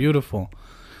just beautiful.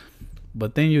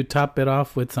 But then you top it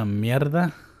off with some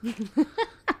mierda.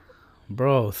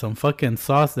 Bro, some fucking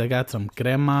sauce that got some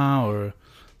crema or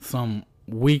some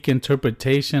weak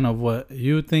interpretation of what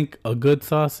you think a good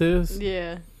sauce is.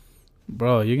 Yeah.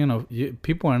 Bro,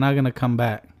 people are not gonna come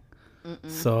back.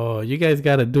 So you guys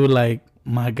gotta do like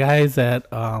my guys at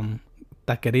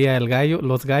Taqueria El Gallo,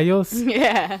 Los Gallos.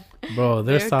 Yeah. Bro,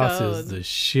 their They're sauce cold. is the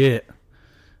shit.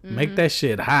 Make that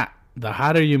shit hot. The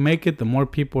hotter you make it, the more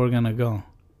people are gonna go.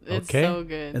 It's Okay? so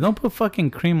good. And don't put fucking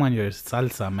cream on your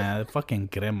salsa, man. Fucking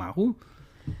crema.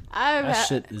 That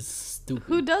shit is stupid.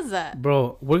 Who does that?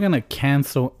 Bro, we're gonna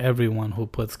cancel everyone who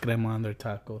puts crema on their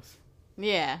tacos.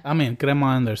 Yeah. I mean, crema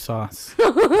on their sauce.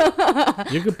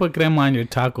 You can put crema on your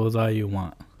tacos all you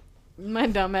want. My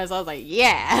dumb ass, I was like,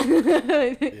 yeah.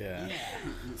 Yeah.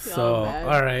 So, bad.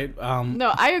 all right.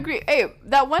 No, I agree. Hey,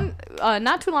 that one,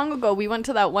 not too long ago, we went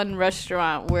to that one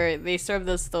restaurant where they served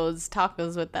us those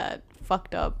tacos with that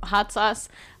fucked up hot sauce.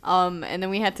 And then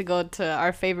we had to go to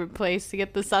our favorite place to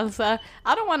get the salsa.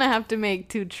 I don't want to have to make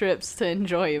 2 trips to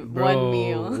enjoy one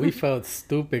meal. we felt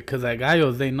stupid because at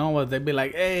Gallos, they know us. They be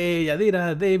like, hey,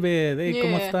 Yadira, David, hey,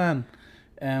 ¿cómo Yeah. están?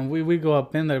 And we go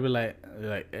up in there, be like,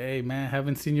 hey, man,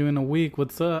 haven't seen you in a week.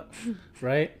 What's up?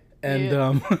 Right?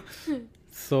 And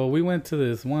so we went to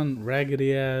this one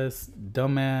raggedy ass,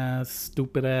 dumbass,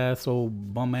 stupid ass,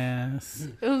 old bum ass.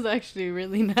 It was actually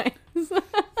really nice.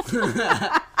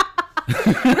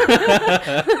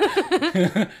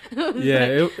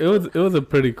 Yeah, it was a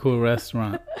pretty cool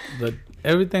restaurant.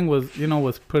 Everything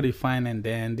was pretty fine and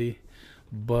dandy,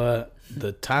 but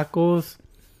the tacos,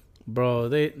 bro,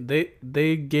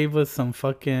 they gave us some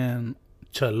fucking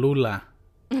Cholula.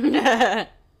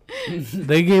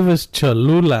 They gave us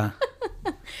Cholula.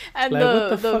 And Like, what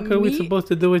the fuck are we meat, supposed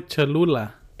to do with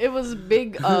Cholula? it was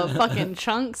big fucking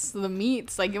chunks, the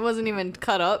meats. Like, it wasn't even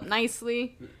cut up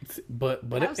nicely. But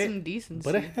Have some decency.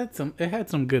 but it had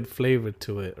some good flavor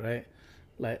to it, right?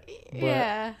 Like,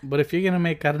 Yeah. But if you're gonna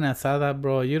make carne asada,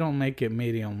 bro, you don't make it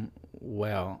medium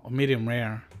well or medium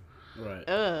rare. Right.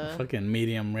 Fucking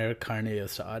medium rare carne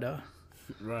asada.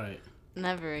 Right.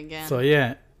 Never again. So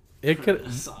yeah, it could,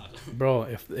 bro.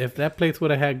 If that place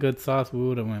would have had good sauce, we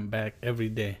would have went back every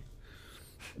day.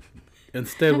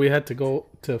 Instead, we had to go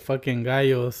to fucking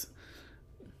Gallos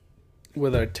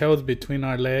with our tails between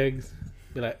our legs.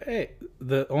 Be like, hey,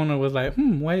 the owner was like,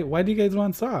 why do you guys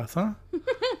want sauce, huh?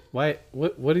 Why?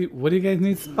 What do you guys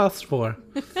need sauce for?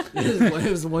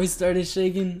 His voice started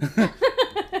shaking.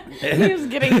 He was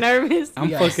getting nervous. I'm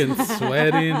fucking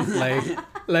sweating.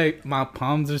 Like my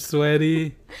palms are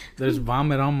sweaty. There's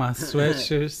vomit on my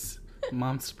sweatshirts.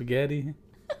 Mom's spaghetti.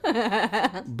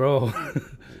 Bro.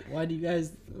 Why do you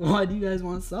guys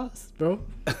want sauce, bro?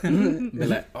 Be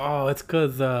like, oh, it's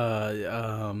cause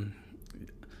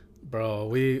bro,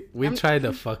 we tried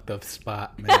the fucked up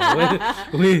spot, man.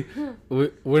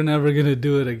 We're never gonna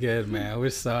do it again, man. We're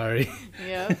sorry.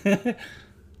 Yeah.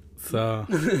 So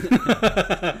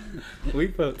we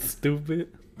felt stupid.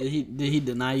 Did he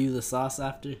deny you the sauce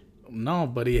after? No,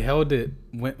 but he held it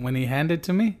when he handed it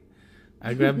to me.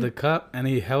 I grabbed the cup and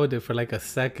he held it for like a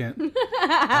second, and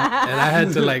I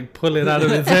had to like pull it out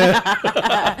of his head.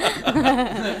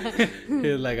 He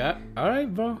was like, "All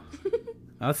right, bro,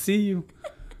 I'll see you."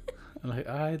 I'm like,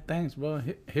 "All right, thanks, bro.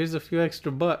 Here's a few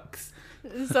extra bucks."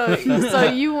 So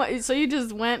you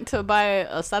just went to buy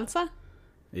a salsa?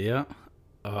 Yeah,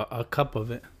 a cup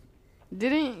of it.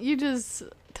 Didn't you just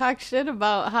talk shit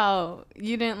about how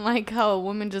you didn't like how a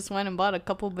woman just went and bought a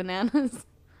couple bananas?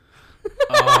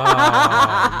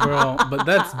 Oh, bro, but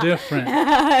that's different.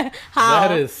 How?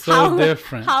 That is so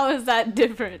different. How is that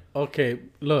different? Okay,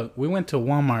 look, we went to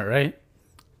Walmart, right?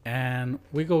 And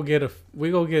we go get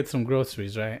some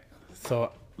groceries, right?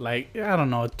 So like, I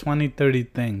don't know, 20, 30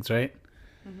 things, right?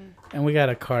 Mm-hmm. And we got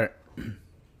a cart.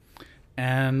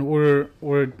 And we're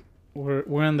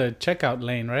in the checkout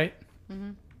lane, right?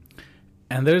 Mm-hmm.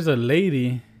 And there's a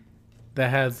lady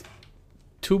that has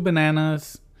 2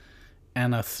 bananas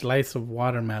and a slice of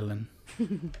watermelon.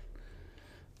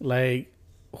 Like,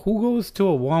 who goes to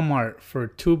a Walmart for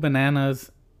 2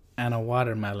 bananas and a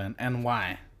watermelon, and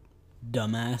why?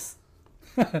 Dumbass.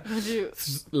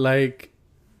 Like,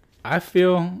 I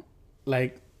feel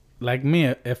like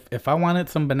me, if I wanted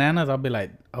some bananas, I'll be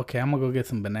like, okay, I'm gonna go get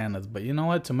some bananas. But you know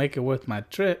what? To make it worth my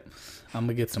trip, I'm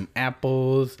gonna get some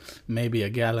apples, maybe a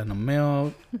gallon of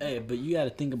milk. Hey, but you got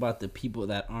to think about the people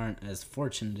that aren't as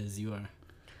fortunate as you are.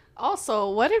 Also,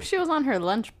 what if she was on her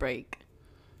lunch break?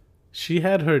 She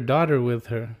had her daughter with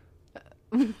her.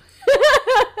 What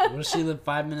if she lived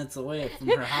 5 minutes away from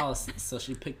her house, so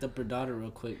she picked up her daughter real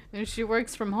quick? And she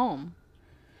works from home.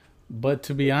 But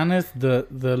to be honest, the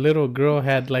little girl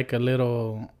had like a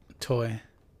little toy.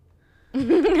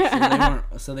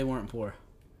 So they weren't poor.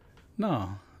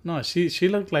 No, she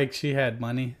looked like she had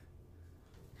money.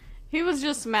 He was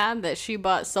just mad that she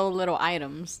bought so little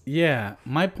items. Yeah,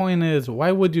 my point is,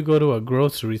 why would you go to a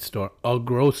grocery store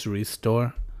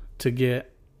to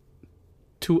get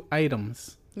 2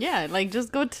 items? Yeah, like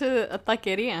just go to a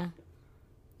taqueria.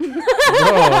 Bro,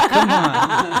 come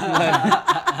on.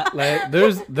 Like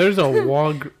there's a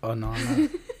oh no.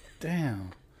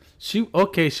 Damn. She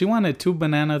wanted 2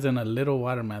 bananas and a little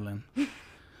watermelon.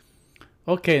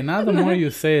 Okay, now the more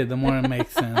you say it, the more it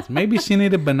makes sense. Maybe she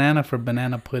needed banana for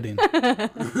banana pudding.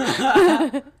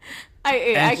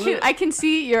 I can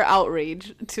see your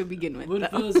outrage to begin with. What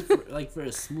if it was for a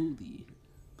smoothie?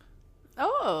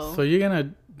 Oh. So you're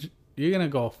gonna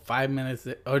go 5 minutes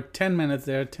there, or 10 minutes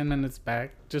there, 10 minutes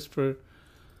back, just for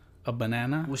a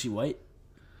banana? Was she white?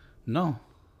 No.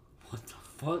 What the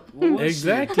fuck? What was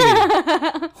Exactly.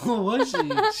 What was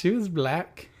she? She was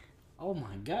black. Oh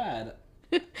my god.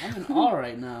 I'm in awe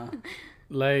right now.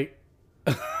 Like,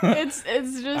 it's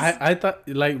just I thought,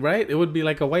 like, right? It would be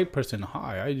like a white person.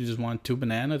 Hi, I just want 2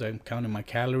 bananas. I'm counting my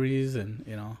calories, and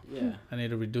Yeah. I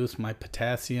need to reduce my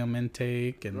potassium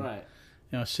intake, and Right.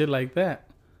 shit like that.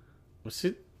 Well,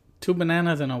 shit, 2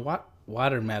 bananas and a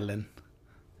watermelon.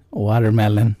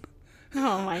 Watermelon.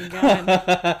 oh my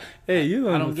god. Hey, you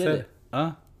I don't get it.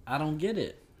 Huh? I don't get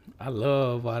it. I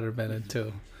love watermelon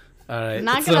too. All right.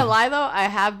 Not gonna lie though, I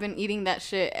have been eating that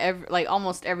shit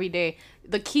almost every day.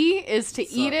 The key is to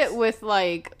eat it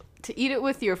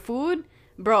with your food,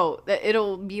 bro. That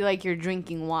it'll be like you're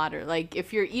drinking water. Like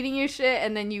if you're eating your shit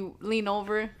and then you lean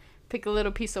over, pick a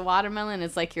little piece of watermelon,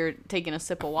 it's like you're taking a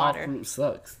sip of water. All fruit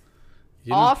sucks.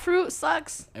 All fruit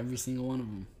sucks. Every single one of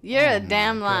them. You're a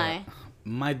damn lie.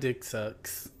 My dick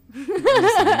sucks.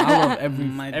 I love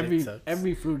My dick sucks.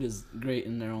 every fruit is great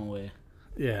in their own way.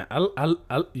 Yeah,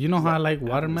 I you know how I like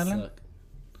watermelon? Suck.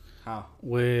 How?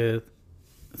 With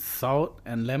salt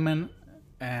and lemon,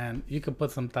 and you can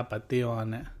put some tapatio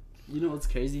on it. You know what's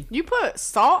crazy? You put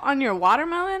salt on your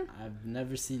watermelon? I've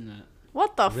never seen that.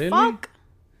 What the Really? fuck?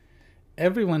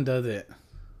 Everyone does it.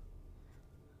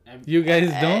 You guys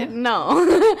don't?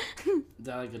 No. Is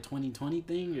that like a 2020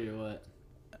 thing or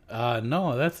what?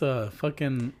 No, that's a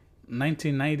fucking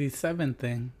 1997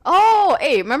 thing. Oh,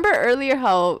 hey, remember earlier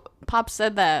how Pop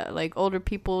said that like older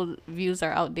people views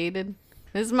are outdated?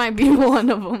 This might be one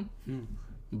of them.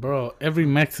 Bro, every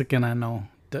Mexican I know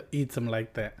that eats them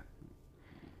like that.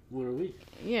 What are we?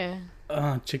 Yeah.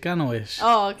 Chicano-ish.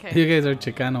 Oh, okay. You guys are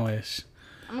Chicano-ish.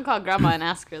 I'm gonna call grandma and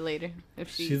ask her later if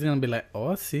She's gonna be like,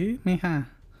 "Oh, see, mija."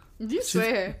 You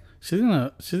swear? She's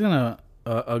gonna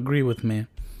agree with me.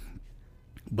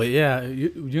 But yeah,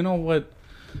 you know what?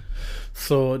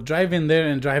 So driving there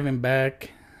and driving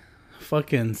back,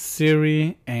 fucking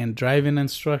Siri and driving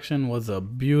instruction was a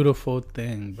beautiful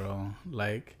thing, bro.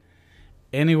 Like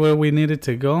anywhere we needed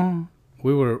to go,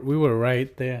 we were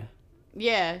right there.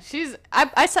 Yeah,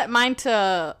 I set mine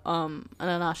to an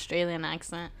Australian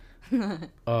accent.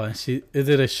 Oh, and is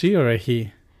it a she or a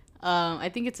he? I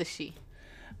think it's a she.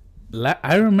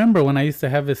 I remember when I used to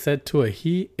have it set to a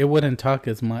he, it wouldn't talk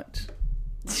as much.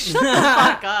 Shut the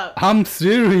fuck up. I'm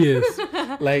serious.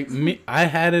 Like me, I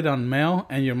had it on male,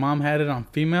 and your mom had it on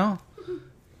female,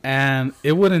 and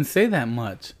it wouldn't say that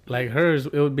much. Like hers,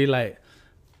 it would be like,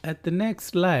 at the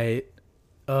next light,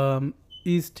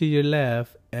 east to your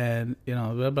left, and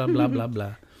blah blah blah blah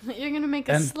blah. You're gonna make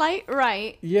a slight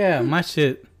right. Yeah, my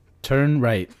shit. Turn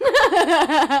right.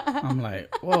 I'm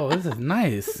like, whoa, this is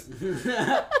nice.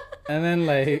 And then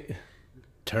like,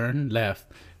 turn left.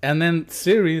 And then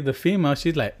Siri, the female,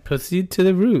 she's like, proceed to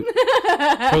the route.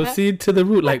 Proceed to the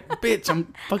route. Like, bitch,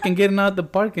 I'm fucking getting out the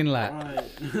parking lot.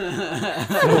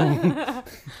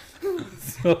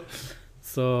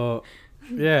 So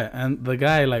yeah. And the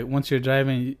guy, like, once you're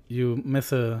driving, you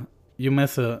miss a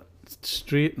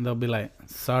street, and they'll be like,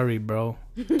 sorry, bro.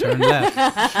 Turn left.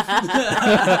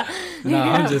 No,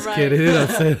 I'm just kidding. They don't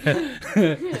say that.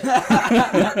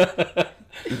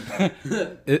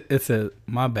 It says,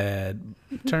 my bad.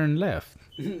 Turn left.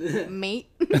 Mate.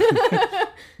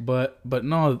 But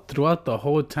no, throughout the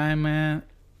whole time, man,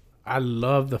 I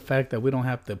love the fact that we don't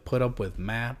have to put up with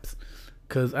maps.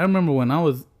 Because I remember when I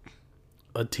was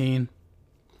a teen,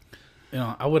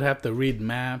 I would have to read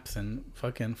maps and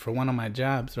fucking for one of my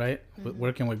jobs, right?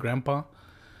 Working with grandpa.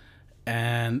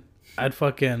 And I'd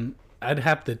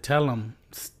have to tell him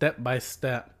step by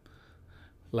step,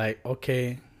 like,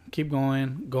 okay, keep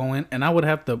going. And I would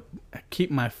have to keep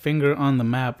my finger on the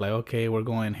map, like, okay, we're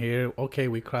going here. Okay,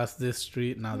 we crossed this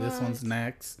street. Now this one's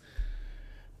next.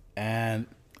 And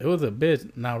it was a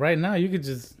bitch. Now, right now, you could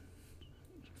just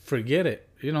forget it.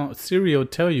 Siri will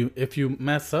tell you if you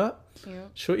mess up. Yeah.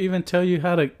 She'll even tell you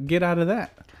how to get out of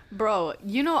that. Bro,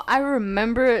 I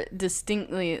remember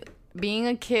distinctly being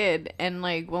a kid, and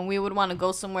like when we would want to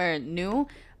go somewhere new,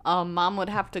 mom would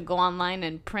have to go online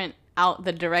and print out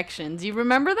the directions. You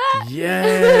remember that?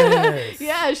 Yes.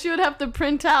 Yeah, she would have to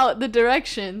print out the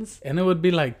directions. And it would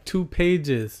be like 2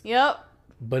 pages. Yep.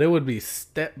 But it would be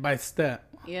step by step.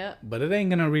 Yep. But it ain't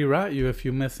gonna reroute you if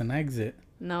you miss an exit.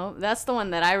 No, that's the one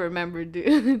that I remember,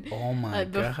 dude. Oh my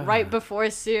god! Right before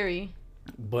Siri.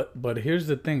 But here's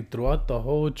the thing: throughout the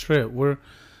whole trip, we're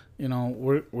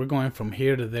going from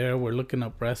here to there. We're looking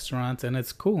up restaurants, and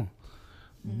it's cool.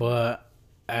 Mm-hmm. But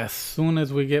as soon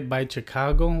as we get by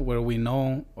Chicago, where we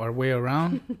know our way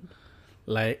around,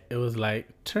 like it was like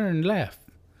turn left.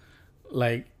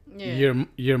 Like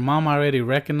your mom already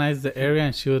recognized the area,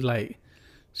 and she was like,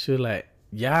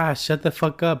 yeah, shut the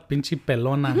fuck up, pinche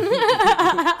pelona.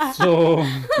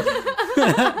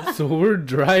 So we're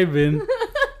driving,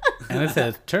 and it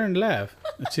says turn left.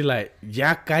 And she's like,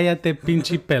 ya cállate,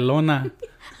 pinche pelona.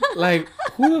 Like,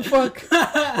 who the fuck?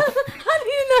 How do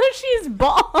you know she's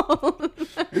bald?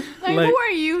 like, who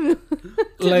are you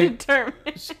to determine?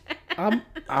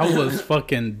 I was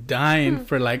fucking dying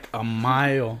for like a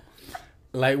mile.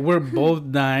 Like, we're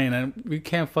both dying, and we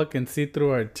can't fucking see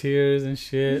through our tears and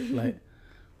shit.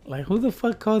 Like, who the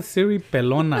fuck calls Siri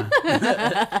pelona?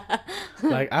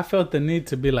 Like, I felt the need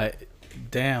to be like,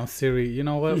 damn, Siri, you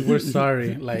know what? We're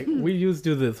sorry. Like, we used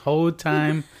you this whole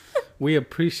time. We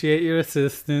appreciate your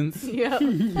assistance. Yeah.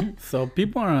 So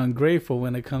people are ungrateful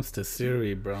when it comes to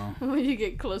Siri, bro. When you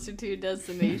get closer to your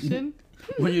destination.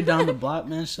 When you're down the block,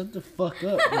 man, shut the fuck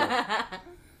up, bro.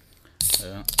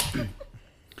 Yeah.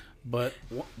 But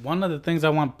one of the things I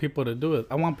want people to do is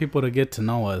I want people to get to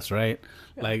know us, right?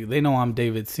 Yeah. Like, they know I'm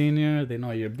David Sr., they know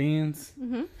your Beans,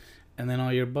 and they know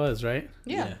your Buzz, right?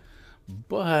 Yeah.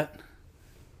 But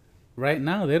right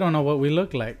now, they don't know what we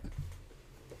look like.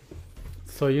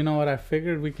 So you know what I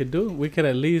figured we could do? We could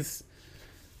at least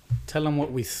tell them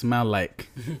what we smell like.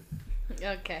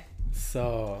 Okay.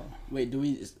 So... Wait, do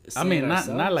we say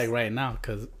not like right now,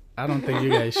 because I don't think you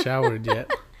guys showered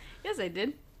yet. Yes, I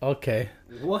did. Okay.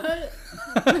 What?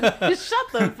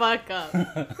 Shut the fuck up.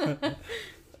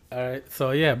 All right. So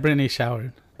yeah, Brittany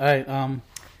showered. All right.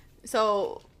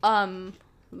 So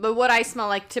but what I smell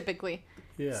like typically.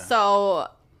 Yeah. So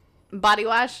Body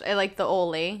wash. I like the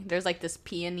Olay. There's like this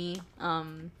peony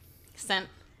scent.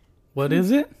 What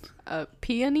is it?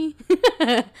 Peony.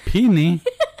 Peony?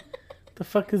 The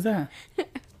fuck is that?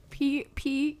 Peony.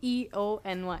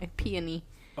 Peony.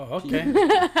 Oh, okay.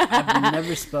 I've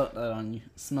never smelt that on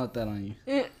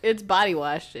you. It's body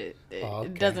wash. It Oh, okay.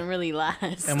 doesn't really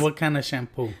last. And what kind of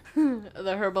shampoo?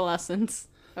 The herbal essence.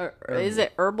 Or is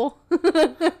it herbal?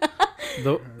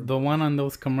 The one on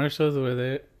those commercials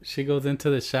where she goes into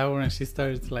the shower and she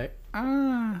starts like,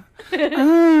 ah.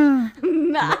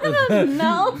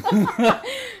 No.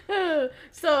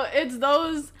 So it's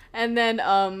those, and then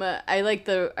I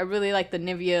really like the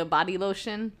Nivea body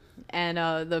lotion and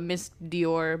the Miss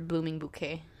Dior Blooming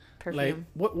Bouquet perfume.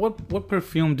 Like, what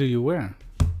perfume do you wear?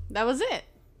 That was it.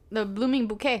 The Blooming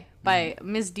Bouquet by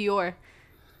Miss Dior.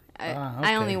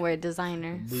 I only wear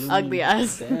designer. Ugly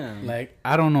ass. Damn. Like,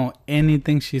 I don't know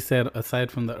anything she said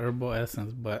aside from the herbal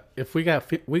essence, but if we got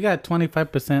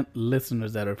 25%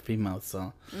 listeners that are female,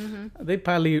 so they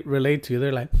probably relate to you.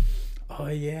 They're like, oh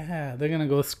yeah, they're gonna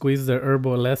go squeeze their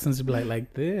herbal essence and be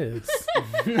like this.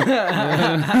 They're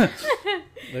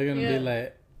gonna be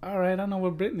like, all right, I know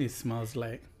what Britney smells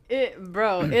like.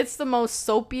 It's the most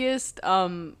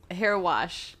soapiest hair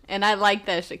wash, and I like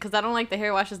that shit because I don't like the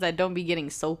hair washes that don't be getting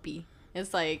soapy.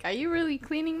 It's like, are you really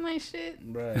cleaning my shit?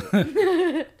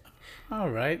 Right. All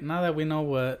right, now that we know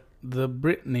what the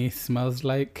Britney smells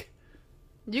like,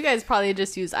 You guys probably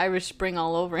just use Irish Spring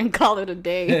all over and call it a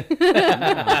day.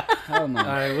 Hell no. all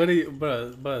right, what do you,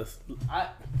 Buzz?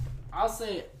 I'll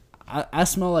say I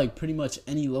smell like pretty much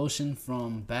any lotion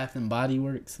from Bath and Body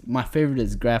Works. My favorite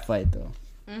is Graphite though.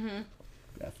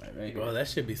 Graphite right here. Bro, that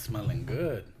should be smelling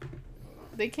good.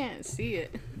 They can't see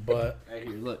it. But Right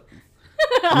here, look.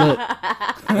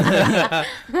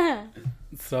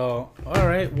 so, all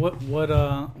right,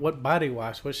 what body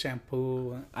wash, what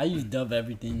shampoo? I use Dove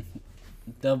everything.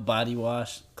 Dove body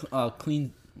wash.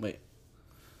 Clean. Wait.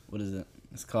 What is it?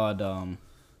 It's called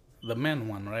The men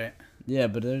one, right? Yeah,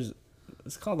 but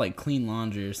it's called like Clean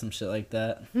Laundry or some shit like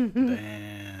that. Damn.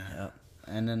 Yeah.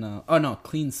 And then oh no,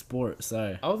 Clean Sport.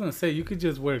 Sorry. I was gonna say you could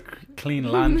just wear clean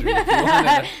laundry if you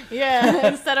wanted. Yeah,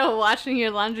 instead of washing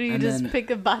your laundry, you And just then- pick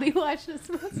a body wash. That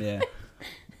smells Yeah.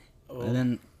 Oh. And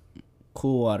then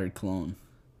Cool Water cologne.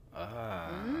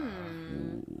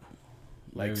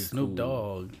 Like Very Snoop cool.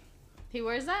 Dogg. He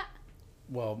wears that?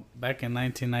 Well, back in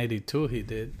 1992, he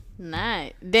did.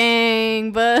 Nice.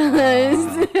 Dang,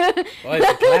 Buzz. Oh, it's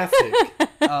a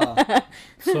classic.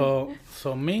 Oh.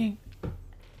 So me,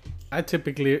 I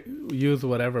typically use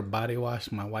whatever body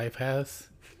wash my wife has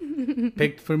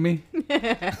picked for me.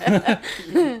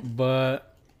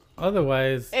 But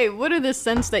otherwise, Hey, what are the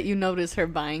scents that you notice her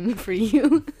buying for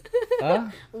you?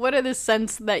 What are the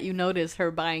scents that you notice her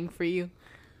buying for you?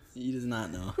 He does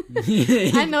not know.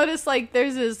 I noticed like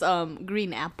there's this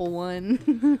green apple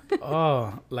one.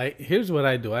 oh, like here's what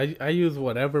I do. I use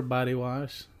whatever body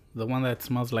wash, the one that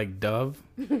smells like Dove,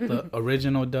 the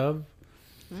original Dove,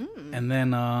 and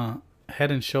then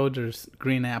Head and Shoulders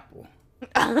green apple.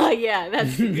 Yeah,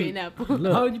 that's the green apple.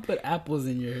 How would you put apples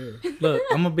in your hair? Look,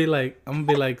 I'm gonna be like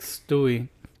Stewie,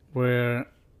 where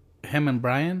him and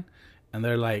Brian, and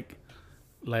they're like,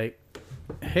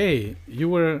 hey, you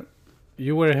wear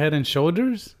Head and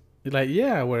Shoulders? You're like,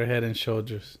 yeah, I wear Head and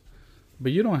Shoulders,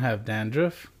 but you don't have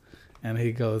dandruff. And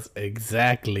he goes,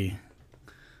 exactly.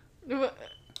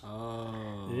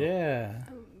 Oh. Yeah,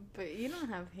 But you don't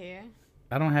have hair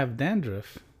I don't have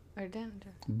dandruff or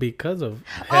dandruff. because of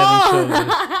Head and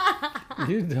Shoulders.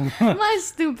 You don't. My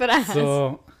stupid ass.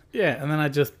 So yeah, and then I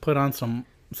just put on some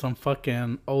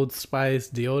fucking Old Spice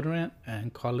deodorant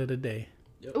and call it a day.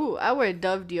 Ooh, I wear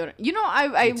Dove deodorant. You know,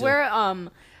 I wear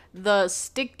the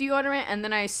stick deodorant and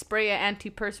then I spray an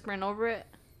antiperspirant over it.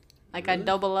 Like I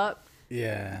double up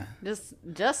Yeah.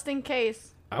 just in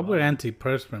case. I wear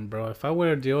antiperspirant, bro. If I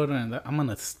wear deodorant, I'm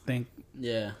gonna stink.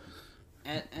 Yeah.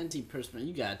 Antiperspirant,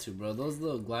 you got to, bro. Those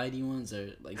little glidey ones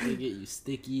are like they get you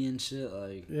sticky and shit.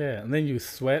 Like Yeah, and then you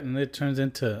sweat, and it turns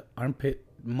into armpit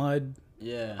mud.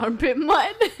 yeah. Armpit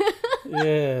mud.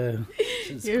 Yeah.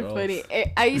 Shit's You're gross. funny.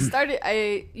 I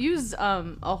use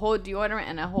a whole deodorant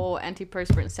and a whole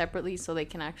antiperspirant separately so they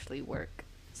can actually work.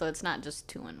 So it's not just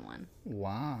 2 in 1.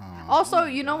 Wow. Also,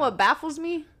 you know what baffles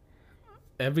me?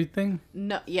 Everything.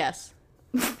 No, yes.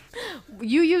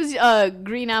 You use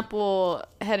green apple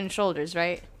Head and Shoulders,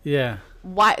 right? Yeah.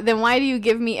 Why do you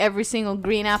give me every single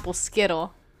green apple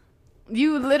Skittle?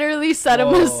 You literally set them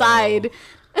Whoa. aside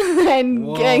and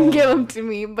Whoa. give them to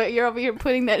me, but you're over here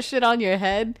putting that shit on your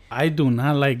head. I do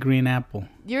not like green apple.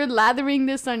 You're lathering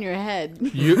this on your head.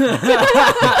 You,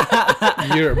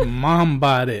 your mom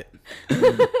bought it.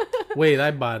 Wait,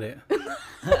 I bought it.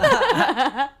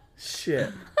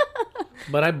 Shit.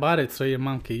 But I bought it so your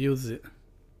mom could use it.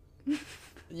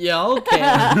 Yeah, okay.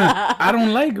 I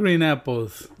don't like green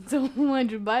apples. So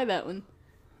why'd you buy that one?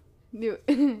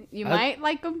 You might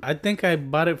like them. I think I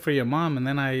bought it for your mom and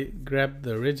then I grabbed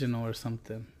the original or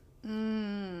something.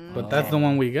 But that's the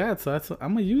one we got, so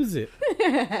I'm gonna use it.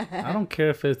 I don't care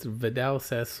if it's Vidal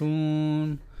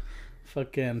Sassoon,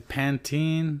 fucking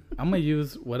Pantene. I'm gonna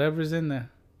use whatever's in there.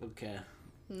 Okay.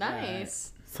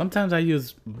 Nice. Sometimes I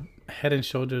use Head and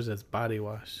Shoulders as body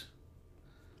wash.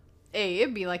 Hey,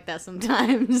 it'd be like that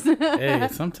sometimes. Hey,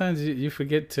 sometimes you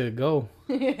forget to go.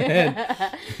 Yeah.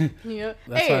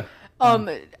 That's Hey,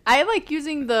 why- I like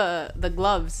using the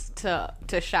gloves to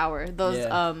shower. Those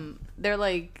Yeah. they're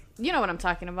like, you know what I'm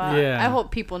talking about. Yeah. I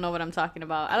hope people know what I'm talking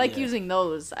about. I like Yeah. using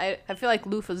those. I feel like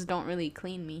loofahs don't really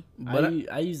clean me. But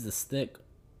I use the stick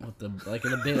with the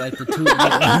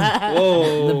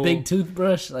the big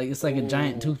toothbrush. Like it's like a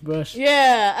giant toothbrush.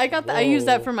 Yeah, I use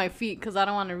that for my feet because I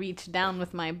don't want to reach down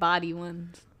with my body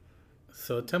ones.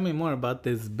 So tell me more about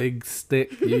this big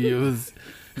stick you use.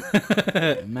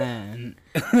 Man.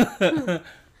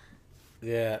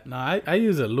 Yeah, no, I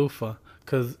use a loofah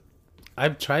because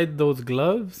I've tried those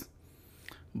gloves,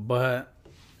 but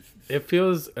it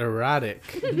feels erotic.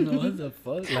 What the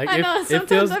fuck? Like I know, it sometimes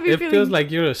feels I be it feeling- feels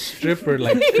like you're a stripper,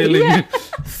 like feeling you.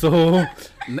 So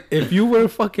if you wear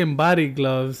fucking body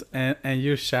gloves and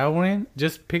you're showering,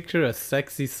 just picture a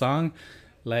sexy song,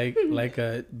 like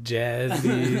a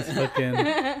jazzy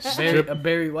fucking A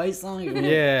Barry White song? Or what?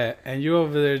 yeah, and you're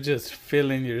over there just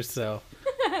feeling yourself,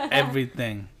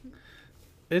 everything.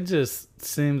 It just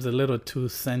seems a little too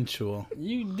sensual.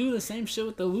 You do the same shit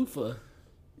with the loofah.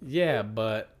 Yeah,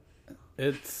 but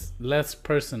it's less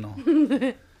personal.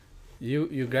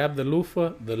 You grab the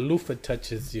loofah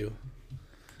touches you.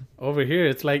 Over here,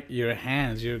 it's like your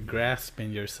hands. You're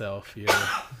grasping yourself.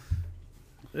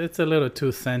 It's a little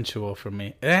too sensual for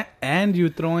me. And you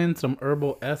throw in some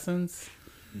herbal essence,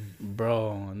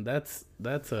 bro. That's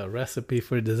a recipe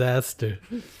for disaster.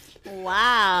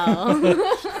 Wow.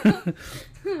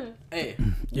 Hey,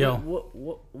 Yo.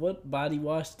 what body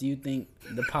wash do you think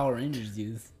the Power Rangers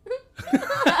use?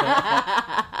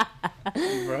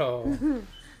 Bro.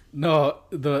 No,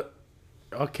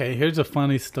 okay, here's a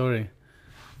funny story.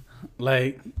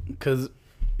 Like, cause,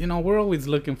 we're always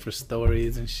looking for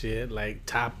stories and shit, like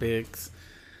topics.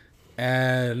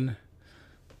 And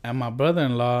my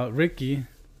brother-in-law, Ricky,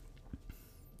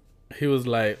 he was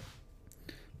like,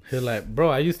 bro,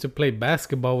 I used to play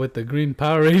basketball with the Green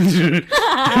Power Ranger.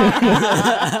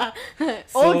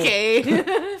 Okay.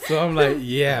 So I'm like,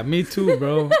 yeah, me too,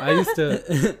 bro. I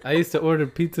used to order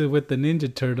pizza with the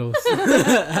Ninja Turtles.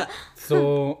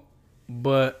 So,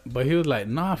 but he was like,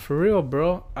 nah, for real,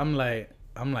 bro. I'm like,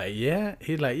 yeah.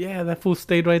 He's like, yeah, that fool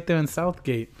stayed right there in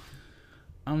Southgate.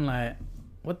 I'm like,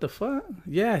 what the fuck?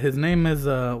 Yeah, his name is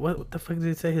what the fuck did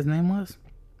he say his name was?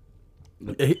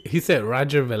 He said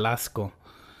Roger Velasco.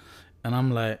 And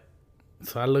I'm like,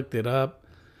 so I looked it up,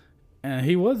 and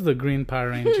he was the Green Power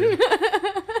Ranger.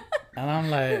 And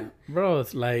I'm like, bro,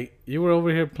 it's like you were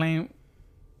over here playing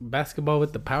basketball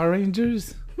with the Power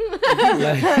Rangers.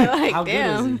 Like, How good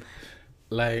damn. is he?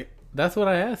 Like that's what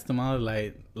I asked him. I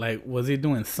was like, was he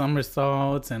doing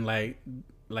somersaults and like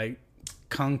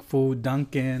kung fu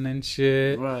dunking and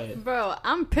shit? Right. Bro,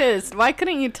 I'm pissed. Why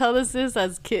couldn't you tell us this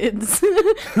as kids?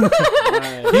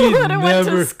 Right. He We would have went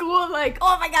to never school like,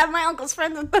 oh my god, my uncle's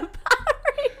friends with the Power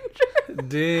Rangers.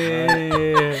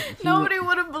 did. Nobody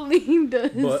would have believed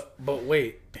us. But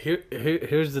wait,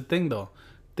 here's the thing though.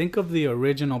 Think of the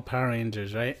original Power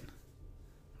Rangers, right?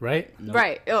 Right?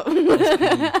 Right. Oh.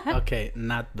 Okay,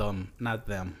 not them. Not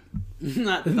thumb.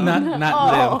 Not them.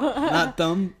 Not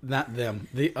thumb. Not them.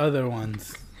 The other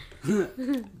ones.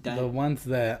 The ones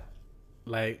that,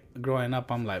 like, growing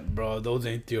up, I'm like, bro, those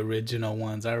ain't the original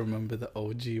ones. I remember the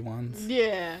OG ones.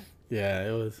 Yeah. Yeah,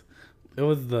 it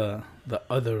was the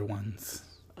other ones.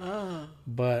 Oh.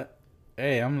 But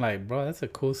hey, I'm like, bro, that's a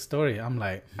cool story. I'm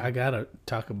like, I gotta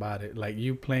talk about it. Like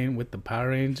you playing with the Power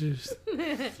Rangers.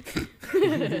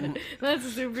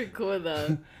 That's super cool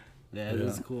though. Yeah,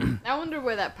 that's cool. I wonder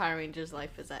where that Power Rangers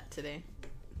life is at today.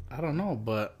 I don't know,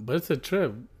 but it's a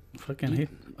trip. Fucking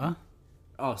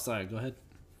Oh, sorry. Go ahead.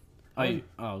 Okay.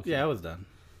 yeah, I was done.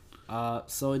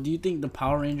 So do you think the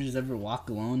Power Rangers ever walk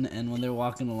alone? And when they're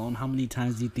walking alone, how many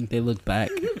times do you think they look back?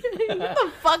 Get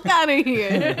the fuck out of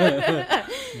here.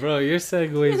 Bro, your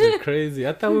segues are crazy.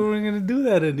 I thought we weren't gonna do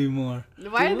that anymore.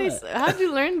 Why Do are they? what? How'd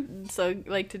you learn to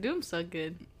do them so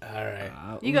good? All right.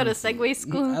 You go to Segway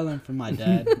school? I learned from my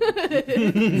dad.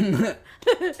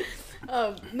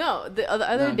 No, the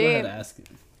other No, go day. ahead, ask it.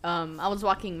 I was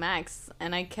walking Max,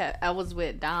 and I was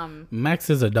with Dom. Max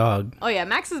is a dog. Oh yeah,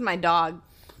 Max is my dog.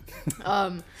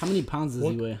 How many pounds does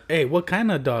he weigh? Hey, what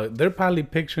kind of dog? They're probably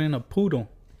picturing a poodle.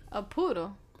 A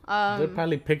poodle. They're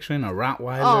probably picturing a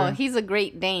Rottweiler. Oh, he's a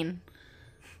Great Dane.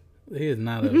 He is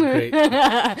not a great.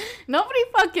 Nobody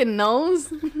fucking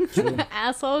knows.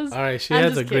 Assholes. All right, she I'm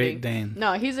has just a Great kidding. Dane.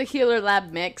 No, he's a Healer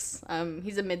Lab mix.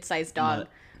 He's a mid-sized dog.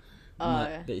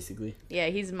 Mutt, basically. Yeah,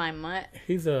 he's my mutt.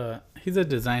 He's a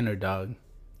designer dog.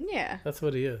 Yeah. That's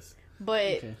what he is.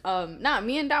 But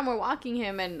me and Dom were walking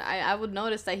him, and I would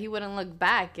notice that he wouldn't look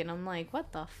back, and I'm like,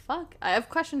 what the fuck? I've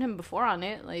questioned him before on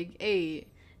it, like, hey,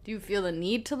 do you feel the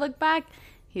need to look back?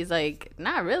 He's like,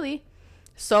 not really.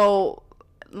 So,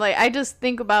 like, I just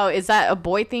think about, is that a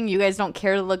boy thing? You guys don't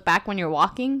care to look back when you're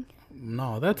walking?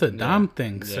 No, that's a Dom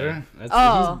thing, sir.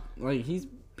 Oh.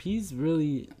 He's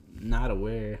really not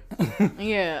aware.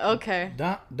 Yeah, okay.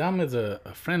 Dom is a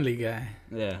friendly guy.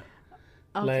 Yeah.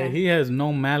 Okay. Like, he has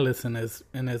no malice in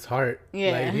his heart.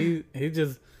 Yeah. Like, he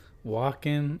just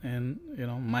walking and, you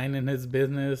know, minding his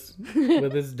business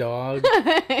with his dog.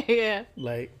 Yeah.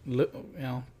 Like, look, you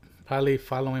know, probably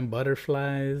following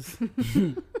butterflies.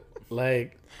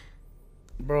 Like,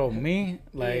 bro, me,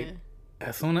 like,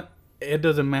 as soon as, it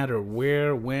doesn't matter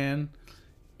where, when,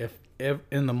 if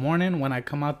in the morning when I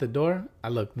come out the door, I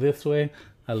look this way,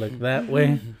 I look that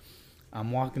way.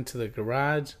 I'm walking to the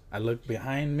garage, I look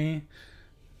behind me.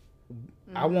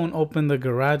 I won't open the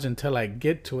garage until I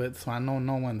get to it, so I know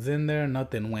no one's in there,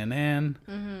 nothing went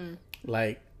in.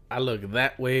 Like, I look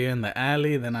that way in the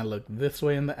alley, then I look this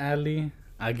way in the alley.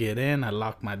 I get in, I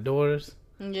lock my doors.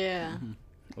 Yeah.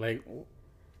 Like,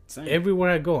 Same.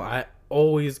 everywhere I go, I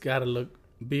always gotta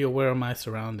be aware of my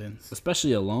surroundings.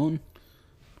 Especially alone.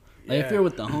 Like, if Yeah. you're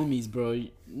with the homies, bro,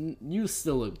 you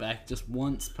still look back just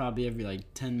once, probably every, like,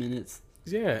 10 minutes.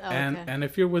 Yeah, Oh, and okay. and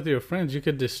if you're with your friends, you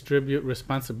could distribute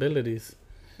responsibilities.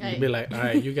 You'd be like, all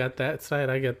right, you got that side,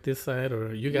 I got this side,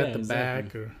 or you got Yeah, the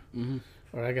exactly. back,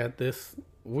 or I got this.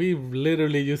 We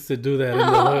literally used to do that in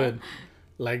the hood.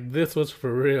 Like, this was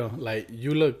for real. Like,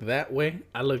 you look that way,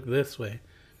 I look this way.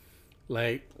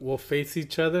 Like, we'll face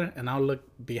each other, and I'll look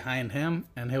behind him,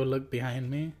 and he'll look behind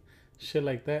me. Shit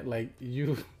like that. Like,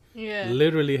 you Yeah.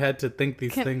 literally had to think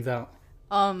these things out.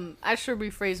 I should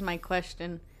rephrase my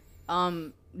question.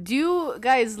 Do you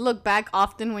guys look back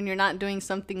often when you're not doing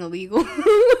something illegal?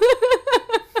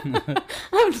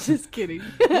 I'm just kidding.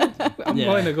 I'm Yeah.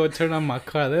 going to go turn on my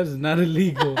car. That is not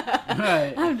illegal.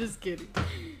 Right. I'm just kidding.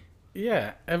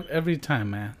 Yeah, every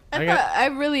time, man.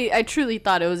 I truly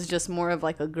thought it was just more of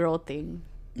like a girl thing,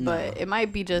 but it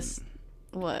might be just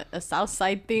a South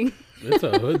Side thing. It's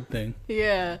a hood thing.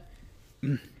 Yeah,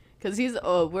 because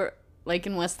we're like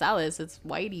in West Dallas. It's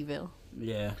Whiteyville,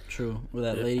 Yeah, true. Where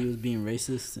that lady was being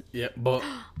racist. Yeah, but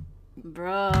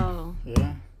bro.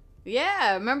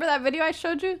 yeah, Remember that video I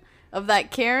showed you of that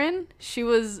Karen? She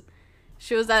was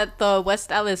at the West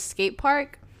Dallas skate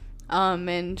park,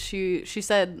 and she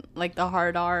said like the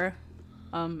hard R,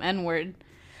 N-word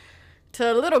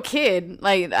to a little kid.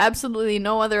 Like, absolutely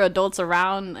no other adults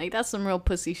around. Like, that's some real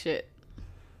pussy shit.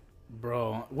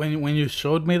 bro. When you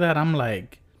showed me that, I'm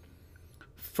like,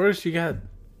 first you got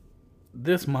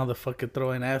this motherfucker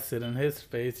throwing acid in his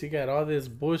face. You got all this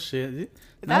bullshit. Now That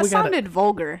we gotta- sounded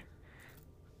vulgar.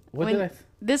 What when- did I?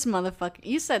 This motherfucker.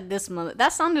 You said this mother.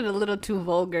 That sounded a little too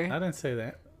vulgar. I didn't say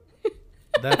that.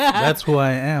 That's who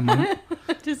I am.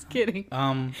 Just kidding.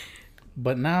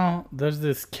 But now there's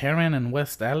this Karen in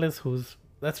West Dallas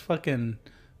that's fucking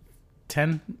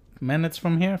 10 minutes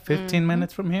from here, 15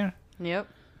 minutes from here. Yep.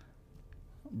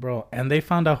 Bro, and they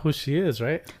found out who she is,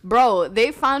 right? Bro,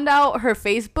 they found out her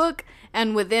Facebook,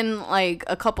 and within like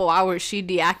a couple hours, she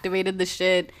deactivated the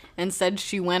shit and said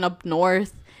she went up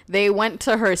north. They went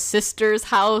to her sister's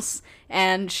house,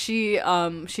 and she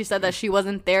said that she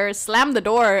wasn't there, slammed the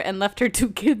door, and left her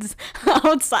 2 kids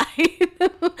outside.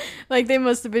 Like, they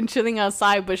must have been chilling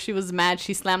outside, but she was mad.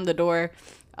 She slammed the door.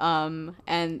 And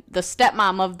the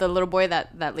stepmom of the little boy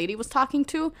that lady was talking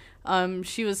to,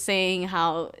 she was saying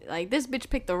how, like, this bitch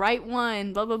picked the right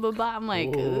one, blah, blah, blah, blah. I'm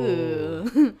like,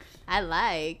 ooh, I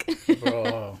like.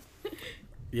 Bro.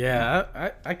 Yeah,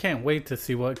 I can't wait to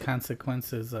see what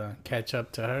consequences catch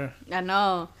up to her. I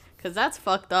know, because that's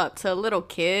fucked up to a little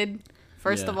kid.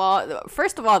 First Yeah. of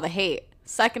all, the hate.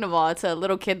 Second of all, it's a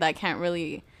little kid that can't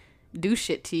really do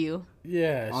shit to you.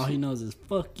 Yeah. All he knows is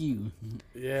fuck you.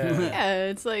 Yeah. Yeah,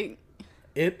 it's like,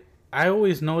 I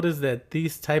always notice that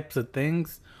these types of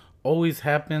things always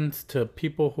happens to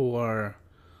people who are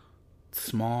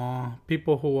small,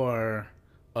 people who are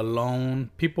alone,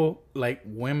 people like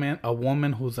a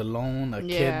woman who's alone, a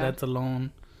kid Yeah. that's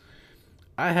alone.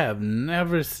 I have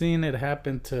never seen it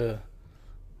happen to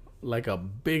like a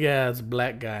big ass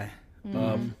black guy.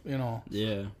 You know,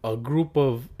 Yeah. a group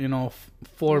of, you know,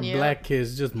 four Yeah. black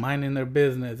kids just minding their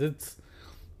business.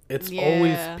 It's Yeah.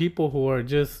 always people who are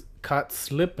just caught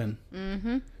slipping.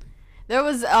 There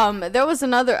was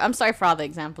another. I'm sorry for all the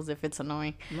examples if it's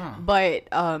annoying, No. but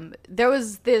there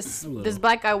was this little.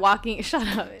 black guy walking. Shut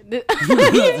up! You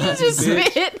just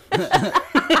spit.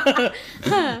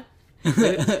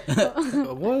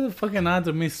 What are the fucking odds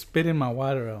of me spitting my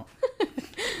water out?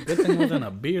 Good thing it wasn't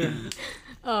a beer.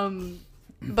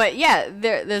 But yeah,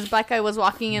 this black guy was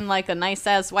walking in like a nice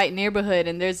ass white neighborhood,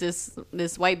 and there's this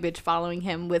white bitch following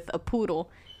him with a poodle.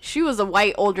 She was a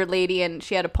white older lady, and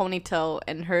she had a ponytail,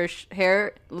 and her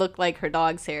hair looked like her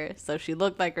dog's hair, so she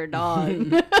looked like her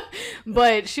dog.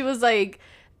 But she was like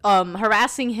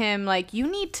harassing him, like, you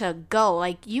need to go,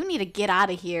 like, you need to get out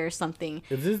of here or something.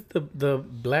 Is this the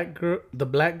black girl, the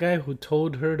black guy who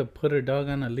told her to put her dog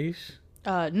on a leash?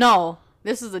 No,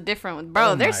 this is a different one,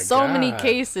 bro. Oh There's my so many God.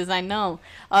 cases. I know.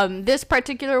 This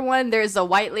particular one, there's a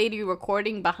white lady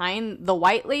recording behind the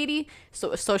white lady,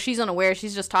 so she's unaware.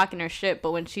 She's just talking her shit,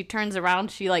 but when she turns around,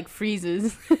 she like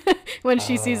freezes when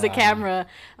she sees the camera.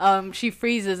 She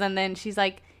freezes, and then she's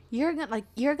like, you're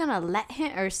gonna let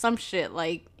him or some shit.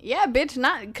 Like, yeah, bitch,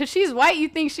 not because she's white, you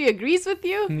think she agrees with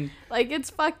you? Like, it's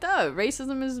fucked up.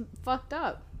 Racism is fucked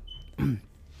up.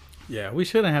 Yeah, we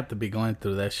shouldn't have to be going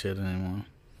through that shit anymore.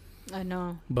 I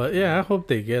know. But yeah, I hope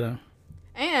they get him.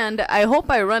 And I hope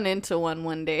I run into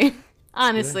one day.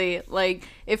 Honestly, like,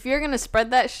 if you're gonna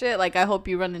spread that shit, like, I hope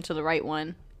you run into the right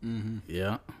one.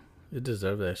 Yeah, they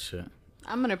deserve that shit.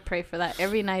 I'm gonna pray for that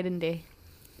every night and day.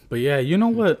 But yeah, you know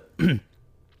what?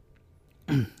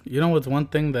 You know what's one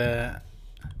thing that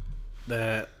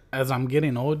as I'm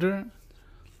getting older,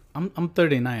 I'm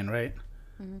 39, right?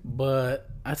 But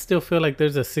I still feel like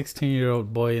there's a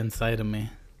 16-year-old boy inside of me.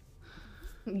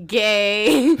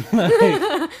 Gay.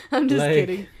 I'm just like-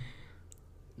 kidding.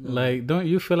 Like, don't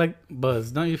you feel like,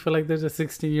 Buzz, don't you feel like there's a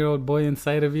 16-year-old boy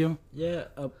inside of you? Yeah,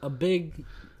 a big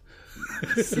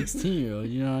 16-year-old,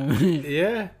 you know what I mean?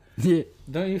 Yeah. Yeah,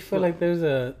 Don't you feel like there's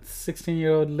a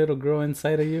 16-year-old little girl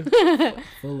inside of you?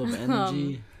 full of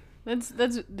energy. Let's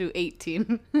do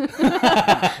 18.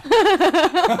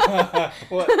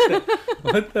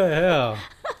 What the hell?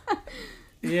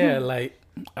 Yeah, like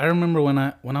I remember when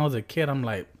I was a kid, I'm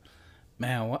like,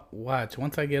 man, watch.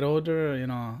 Once I get older, you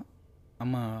know,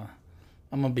 I'm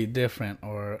gonna be different.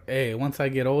 Or hey, once I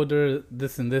get older,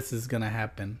 this and this is gonna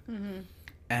happen.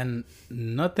 And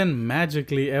nothing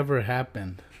magically ever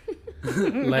happened.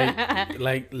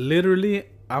 like literally,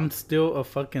 I'm still a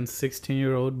fucking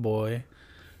 16-year-old boy.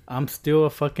 I'm still a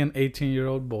fucking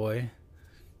 18-year-old boy.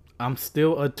 I'm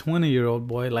still a 20-year-old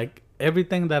boy. Like,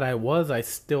 everything that I was, I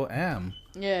still am.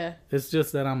 Yeah. It's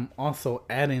just that I'm also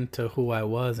adding to who I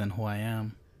was and who I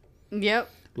am. Yep.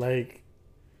 Like,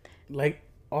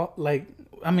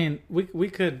 I mean, we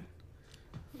could,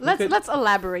 Let's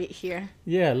elaborate here.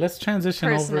 yeah, let's transition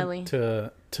Personally.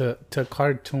 over to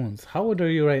cartoons. How old are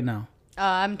you right now?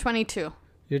 I'm 22.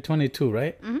 You're 22,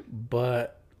 right?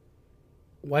 But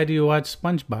why do you watch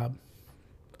SpongeBob?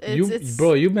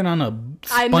 Bro, you've been on a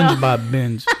I know. SpongeBob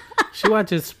binge. She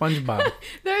watches SpongeBob.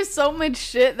 There's so much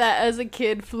shit that as a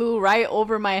kid flew right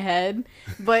over my head,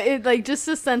 but it like just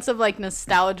a sense of like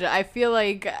nostalgia. I feel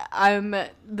like I'm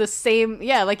the same,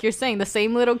 yeah, like you're saying, the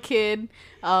same little kid.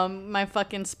 My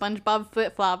fucking SpongeBob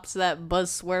flip flops that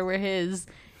Buzz swear were his.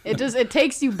 It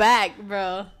takes you back,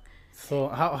 bro. So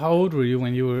how old were you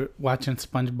when you were watching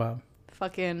SpongeBob?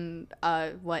 Fucking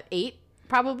 8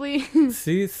 probably.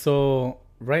 See, so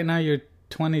right now you're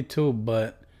 22,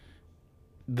 but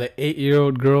the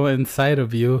 8-year-old girl inside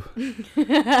of you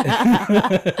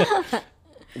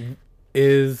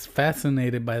is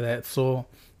fascinated by that. So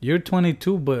you're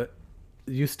 22, but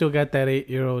you still got that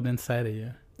 8-year-old inside of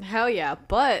you. Hell yeah.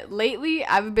 But lately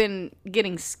I've been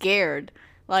getting scared.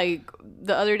 Like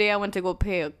the other day I went to go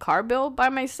pay a car bill by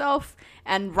myself,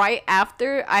 and right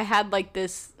after I had like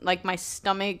this, like my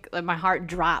stomach, like my heart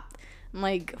dropped. I'm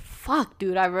like, fuck,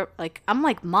 dude. I'm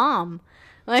like, Mom,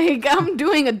 like I'm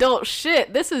doing adult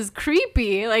shit. This is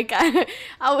creepy. Like I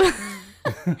was,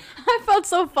 I felt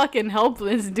so fucking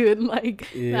helpless, dude. Like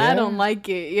I Yeah? don't like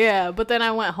it. Yeah. But then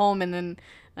I went home and then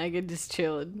like it just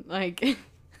chilled. Like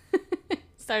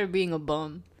started being a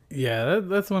bum. Yeah,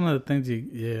 that's one of the things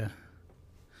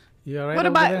you all right What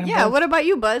over about there, Buzz? what about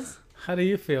you, Buzz? How do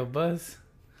you feel, Buzz?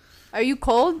 Are you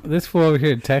cold? This fool over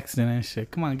here texting and shit.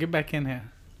 Come on, get back in here.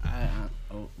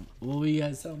 What were you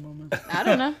guys talking about, man? I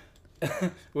don't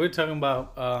know. We're talking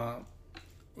about,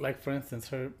 like, for instance,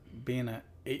 her being an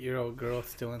 8-year-old girl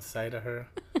still inside of her.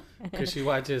 because she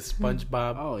watches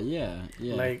SpongeBob. Oh yeah,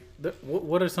 yeah. Like,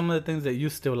 what are some of the things that you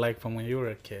still like from when you were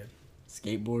a kid?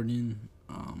 Skateboarding,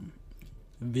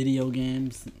 video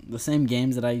games, the same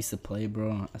games that I used to play,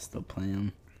 bro. I still play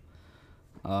them.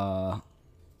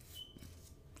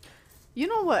 You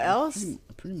know what else?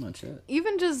 Pretty much it.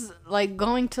 Even just like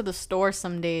going to the store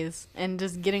some days and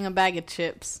just getting a bag of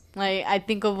chips. Like I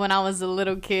think of when I was a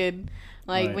little kid,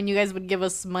 like Right. when you guys would give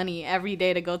us money every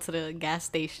day to go to the gas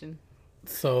station.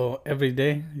 So every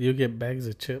day you get bags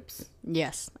of chips.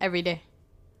 Yes, every day.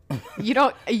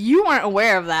 You weren't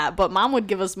aware of that, but mom would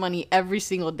give us money every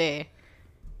single day.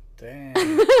 Damn.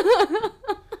 That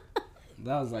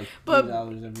was like But-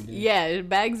 $3 every day. Yeah,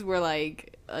 bags were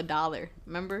like $1.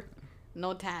 Remember?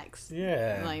 No tax.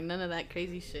 Yeah. Like none of that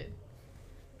crazy shit.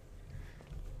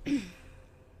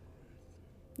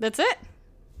 That's it.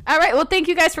 All right. Well, thank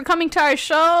you guys for coming to our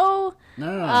show.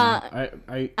 No.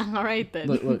 All right then.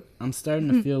 Look. I'm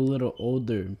starting to feel a little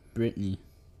older, Brittany.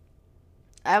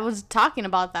 I was talking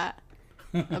about that.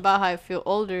 About how I feel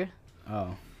older.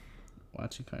 Oh,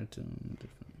 watching cartoon.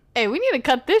 Different. Hey, we need to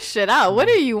cut this shit out. What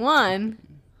are you on?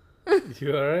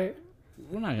 You all right?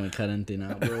 We're not gonna cut anything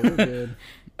out, bro. We're good.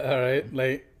 All right.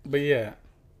 Like, but yeah.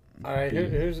 All right.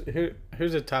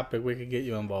 Here's a topic we could get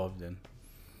you involved in.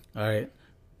 All right.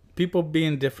 People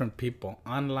being different people,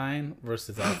 online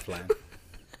versus offline.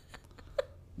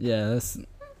 Yeah, that's.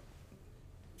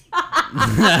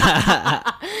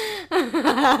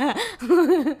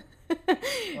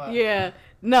 Yeah.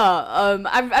 No.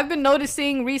 I've been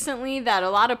noticing recently that a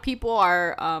lot of people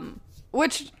are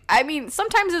which I mean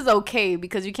sometimes is okay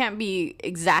because you can't be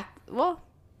exact. Well,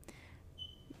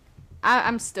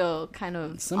 I'm still kind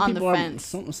of Some on people the are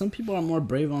fence. some people are more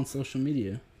brave on social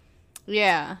media.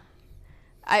 Yeah.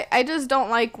 I just don't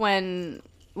like when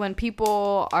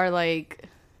people are like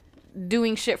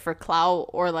doing shit for clout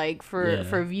or like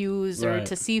for views or Right.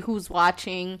 to see who's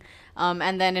watching,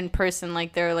 and then in person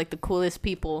like they're like the coolest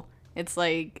people. It's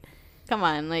like, come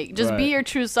on, like just be Right. your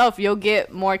true self. You'll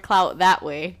get more clout that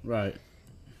way. Right.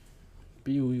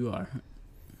 Be who you are,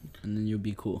 and then you'll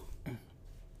be cool.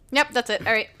 Yep, that's it.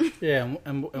 All right. Yeah,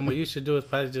 and what you should do is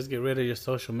probably just get rid of your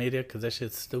social media because that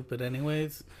shit's stupid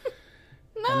anyways.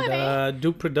 No, it ain't. And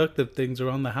do productive things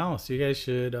around the house. You guys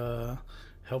should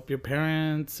help your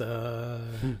parents,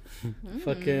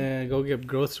 fucking go get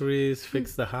groceries,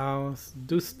 fix the house,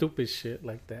 do stupid shit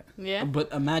like that. Yeah.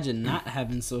 But imagine not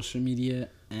having social media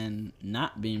and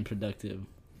not being productive.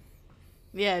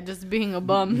 Yeah, just being a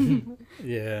bum.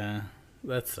 Yeah,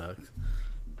 that sucks.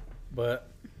 But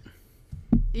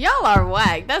Y'all are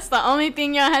whack. That's the only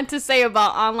thing y'all had to say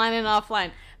about online and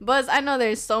offline. Buzz, I know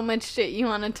there's so much shit you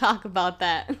want to talk about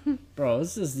that. Bro,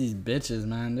 it's just these bitches,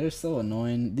 man. They're so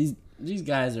annoying. These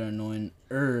guys are annoying.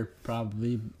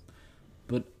 Probably.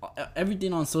 But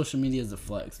everything on social media is a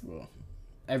flex, bro.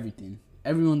 Everything.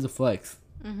 Everyone's a flex.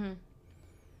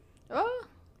 Oh,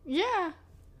 yeah.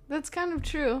 That's kind of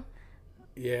true.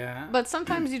 yeah, But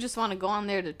sometimes you just want to go on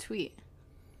there to tweet.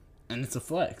 And it's a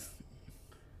flex.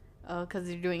 Oh, because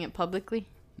you're doing it publicly?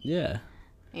 Yeah.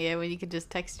 Yeah, when you could just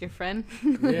text your friend.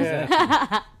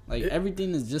 yeah. Like,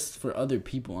 everything is just for other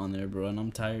people on there, bro. And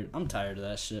I'm tired of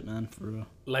that shit, man. For real.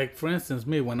 Like for instance,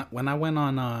 me when I went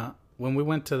on when we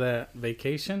went to that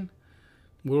vacation,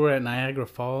 we were at Niagara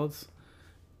Falls,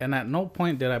 and at no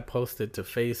point did I post it to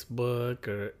Facebook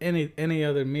or any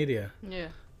other media. Yeah.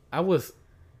 I was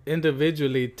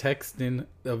individually texting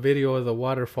a video of the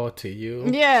waterfall to you.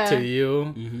 Yeah. To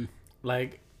you.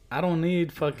 Like, I don't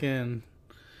need fucking,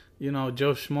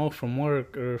 Joe Schmo from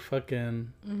work or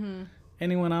fucking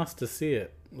anyone else to see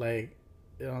it. Like,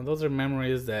 those are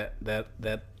memories that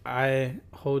I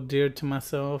hold dear to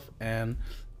myself, and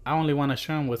I only want to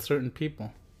share them with certain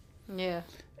people. Yeah.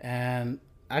 And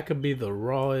I could be the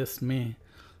rawest me.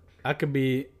 It could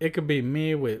be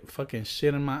me with fucking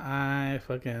shit in my eye,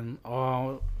 fucking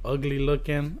all ugly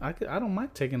looking. I don't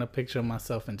mind taking a picture of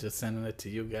myself and just sending it to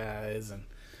you guys and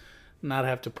not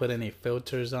have to put any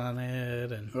filters on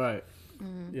it. And Right.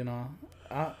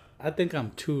 I think I'm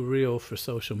too real for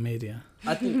social media.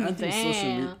 I think social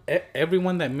media.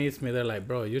 Everyone that meets me, they're like,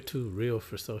 bro, you're too real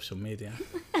for social media.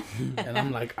 And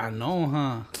I'm like, I know,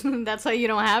 huh? That's why you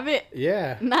don't have it?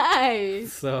 Yeah.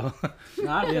 Nice. So,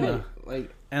 I feel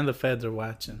like and the feds are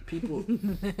watching.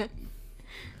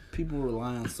 people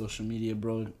rely on social media,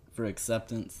 bro, for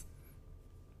acceptance.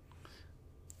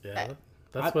 Yeah,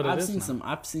 that's what it I've is seen now.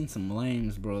 I've seen some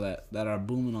lames, bro, that are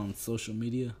booming on social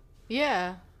media.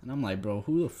 Yeah. And I'm like, bro,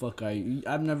 who the fuck are you?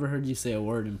 I've never heard you say a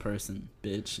word in person,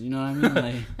 bitch. You know what I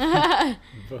mean? Like,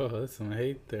 Bro, there's some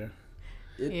hate there.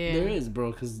 Yeah. there is,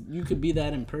 bro, because you could be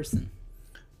that in person.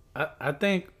 I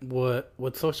think what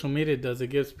social media does, it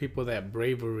gives people that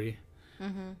bravery,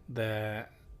 that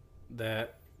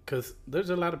because there's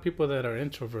a lot of people that are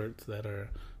introverts that are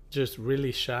just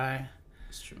really shy,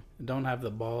 It's true. don't have the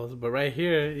balls. But right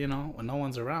here, you know, when no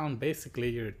one's around, basically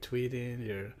you're tweeting,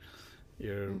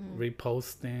 you're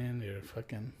reposting, you're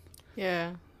fucking,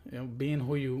 Yeah. you know, being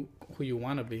who you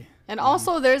want to be. And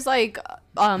also, there's like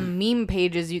meme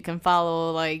pages you can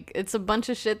follow. Like, it's a bunch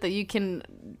of shit that you can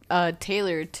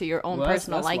tailor to your own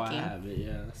personal that's liking. Why I have it.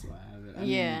 Yeah, that's why I have it.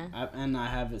 Yeah. And I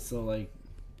have it so like,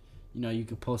 you know, you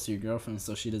could post to your girlfriend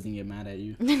so she doesn't get mad at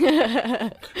you.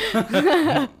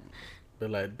 Be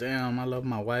like, damn, I love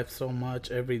my wife so much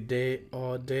every day,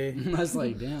 all day. That's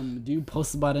like, damn, do you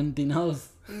post about anything else?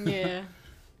 Yeah.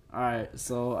 All right,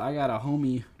 so I got a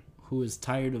homie who is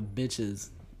tired of bitches.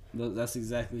 That's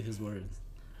exactly his words.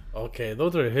 Okay,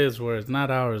 those are his words,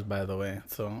 not ours, by the way.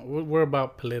 So we're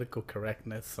about political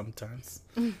correctness sometimes.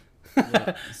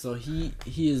 Yeah. So he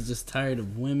is just tired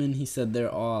of women. He said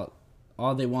they're all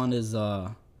they want is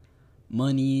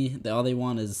money. All they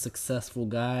want is successful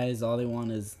guys. All they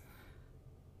want is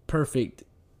perfect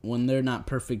when they're not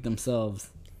perfect themselves.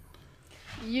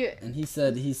 Yeah. And he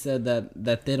said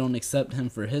that they don't accept him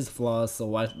for his flaws. So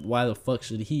why the fuck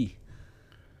should he?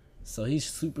 So he's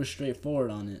super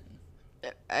straightforward on it.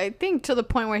 I think to the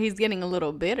point where he's getting a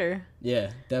little bitter.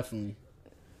 Yeah, definitely.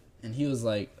 And he was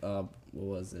like, what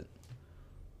was it?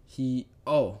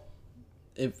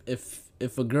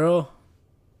 If a girl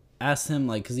asks him,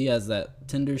 like, cause he has that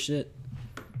Tinder shit,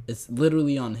 it's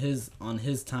literally on his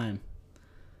time.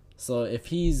 So if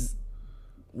he's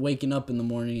waking up in the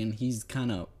morning and he's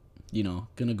kind of, you know,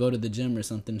 gonna go to the gym or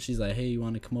something, she's like, hey, you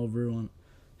want to come over?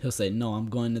 He'll say, no, I'm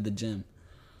going to the gym.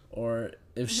 Or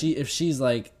if she's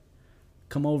like,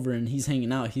 come over, and he's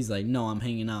hanging out, he's like, no, I'm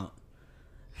hanging out.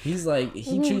 He's like,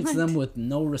 he treats them with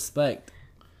no respect.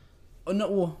 Oh no,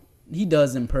 well, he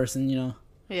does in person, you know.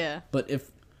 Yeah. But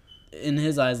if, in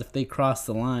his eyes, if they cross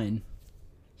the line,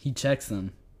 he checks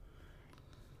them.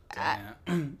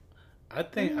 Damn. I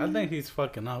think he's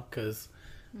fucking up because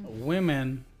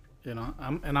women, you know,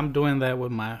 I'm doing that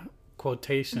with my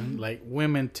quotation. Like,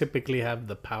 women typically have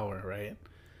the power, right?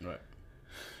 Right.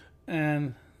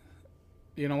 And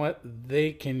you know what?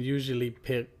 They can usually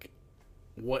pick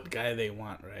what guy they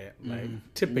want, right? Like,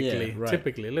 typically, Yeah, right.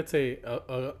 typically, let's say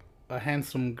a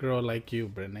handsome girl like you,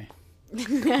 Brittany.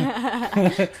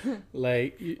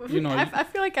 Like, you know, I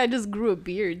feel like I just grew a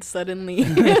beard suddenly.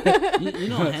 You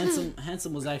know,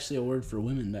 handsome was actually a word for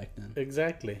women back then.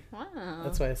 exactly. Wow.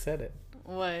 That's why I said it.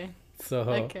 Why? So,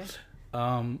 Okay.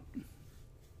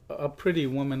 A pretty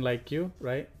woman like you,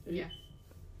 right? Yeah.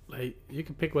 Like, you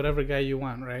can pick whatever guy you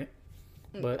want, right?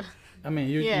 But I mean,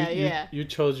 Yeah, you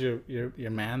chose your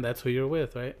man. That's who you're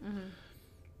with, right?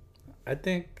 I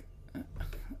think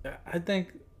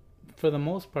for the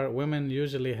most part, women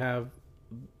usually have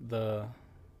the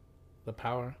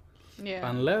power, Yeah.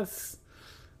 unless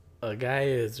a guy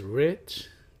is rich,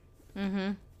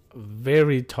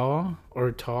 very tall,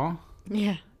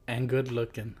 Yeah. and good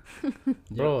looking.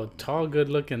 Bro, tall, good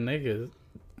looking niggas,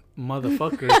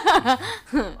 motherfuckers.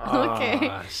 Okay.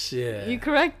 Ah, shit. You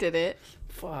corrected it.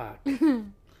 Fuck.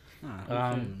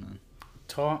 Nah,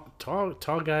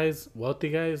 Tall guys, wealthy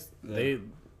guys, they,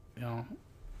 you know.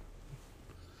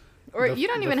 Or The- you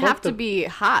don't the even fuck have to the- be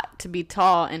hot to be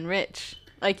tall and rich.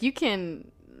 Like, you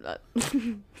can,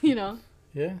 you know.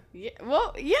 Yeah. Yeah,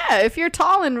 well, yeah, if you're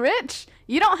tall and rich,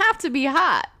 you don't have to be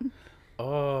hot.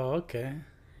 Oh, okay.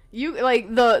 You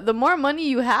like the more money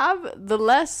you have, the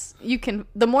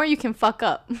more you can fuck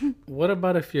up. What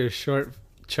about if you're short,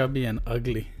 chubby, and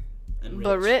ugly?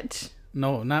 But rich.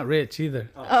 No, not rich either.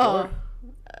 Oh.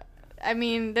 I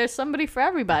mean, there's somebody for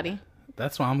everybody.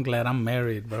 That's why I'm glad I'm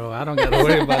married, bro. I don't gotta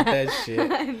worry about that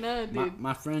shit. I know, dude.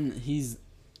 my friend, he's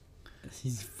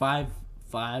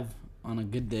 5'5" on a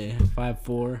good day,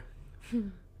 5'4",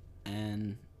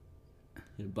 and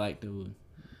he's a black dude.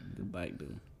 The black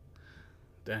dude.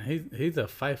 Damn, he's a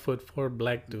 5'4"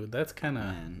 black dude. That's kind of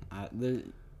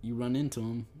Man, you run into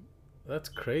him. that's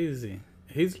crazy.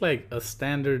 He's like a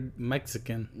standard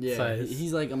Mexican size.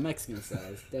 He's like a Mexican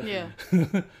size. Definitely.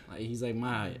 Yeah. Like, he's like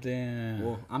my height. Damn.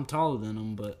 Well, I'm taller than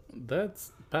him, but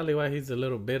That's probably why he's a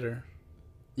little bitter.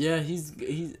 yeah, he's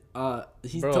Bro.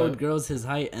 told girls his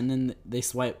height, and then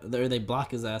they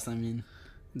block his ass. I mean,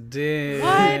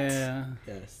 Damn.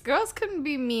 yes. Girls can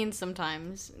be mean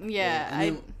sometimes. Yeah,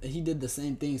 And then he did the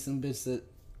same thing. Some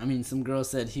girl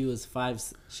said she was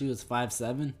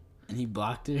 5'7", and he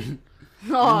blocked her.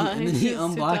 and then he she's too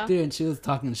unblocked tall. her, and she was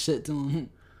talking shit to him.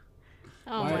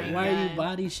 Oh why my are you God.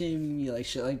 body shaming me, like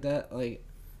shit like that? Like,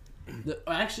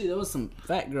 actually, there was some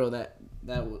fat girl that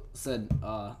said,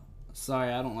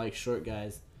 sorry, I don't like short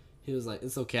guys. He was like,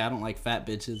 it's okay, I don't like fat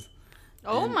bitches.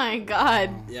 Oh And- my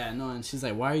god. Yeah, no, and she's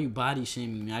like, why are you body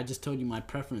shaming me? I just told you my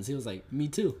preference. He was like, me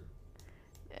too.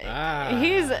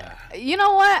 He's, you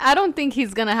know what? I don't think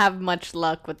he's gonna have much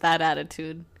luck with that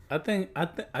attitude. I think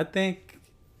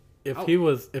if Oh. he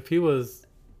was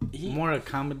He- more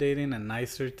accommodating and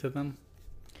nicer to them.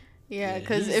 Yeah, Yeah,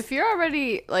 because he's- if you're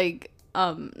already like,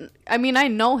 I mean, I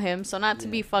know him, so not to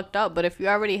be fucked up, but if you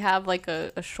already have like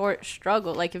a short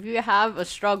struggle, like if you have a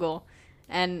struggle,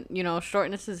 and you know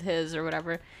shortness is his or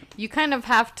whatever, you kind of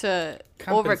have to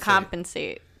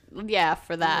overcompensate. Yeah,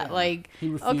 for that. Like, He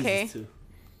refuses okay, to.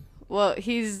 well,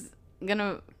 he's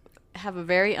gonna have a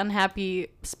very unhappy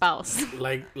spouse.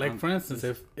 Like for instance,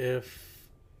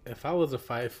 if I was a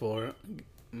 5'4",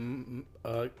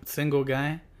 single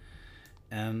guy,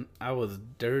 and I was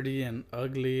dirty and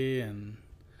ugly, and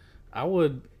I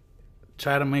would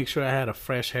try to make sure I had a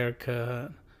fresh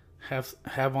haircut,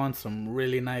 have on some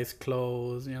really nice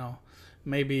clothes, you know,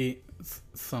 maybe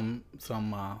some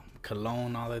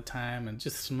cologne all the time, and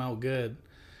just smell good,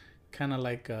 kind of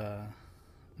like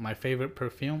my favorite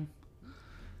perfume,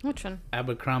 Which one?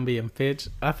 Abercrombie and Fitch.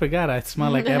 I forgot I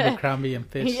smell like Abercrombie and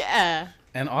Fitch. Yeah.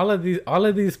 And all of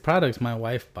these products my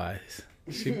wife buys.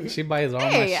 She buys all my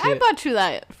Hey, shit. I bought you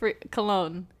that for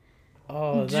cologne.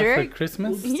 Oh, is that jerk. for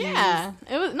Christmas? Yeah,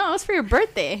 it was for your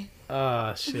birthday.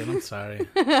 Oh shit, I'm sorry.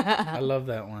 I love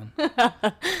that one.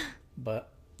 But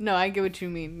No, I get what you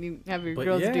mean. You have your But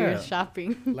girls do your yeah.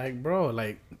 shopping. like, bro,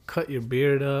 like cut your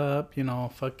beard up, you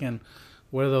know, fucking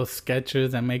wear those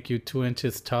Skechers that make you 2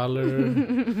 inches taller.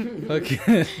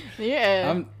 Fucking,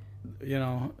 Yeah. you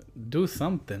know, do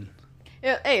something.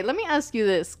 Yeah, hey, let me ask you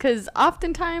this, because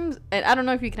oftentimes, and I don't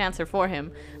know if you can answer for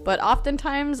him, but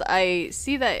oftentimes I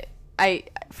see that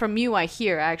from you, I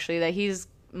hear actually that he's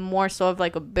more so of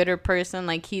like a bitter person.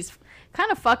 Like he's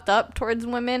kind of fucked up towards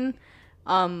women,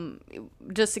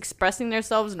 just expressing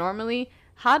themselves normally.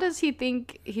 How does he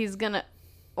think he's gonna,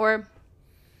 or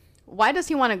why does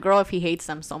he want a girl if he hates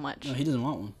them so much? No, he doesn't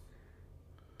want one.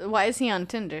 Why is he on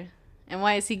Tinder? And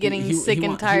why is he getting He sick and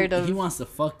want- tired of? He wants to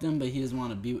fuck them, but he doesn't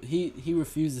want to be. He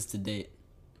refuses to date.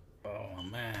 Oh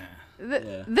man.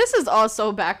 Yeah. This is all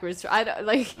so backwards. I don't,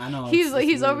 like. I know, He's it's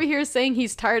he's weird. over here saying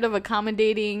he's tired of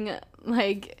accommodating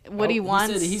like what he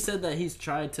wants. He said that he's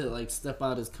tried to like step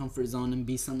out his comfort zone and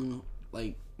be someone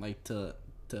like to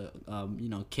you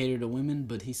know, cater to women,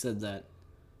 but he said that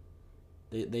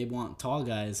they want tall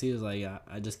guys. He was like,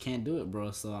 I just can't do it,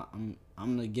 bro. So I'm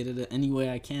gonna get it any way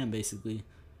I can, basically.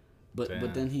 But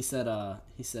Damn. then he said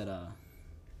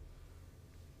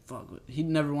fuck, he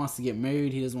never wants to get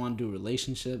married. He doesn't want to do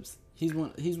relationships. He's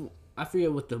I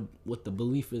forget what the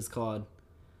belief is called,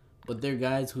 but they're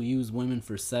guys who use women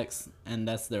for sex, and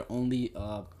that's their only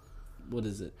what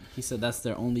is it? He said that's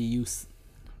their only use.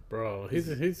 Bro, he's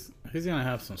gonna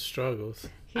have some struggles.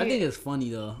 I think it's funny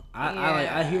though.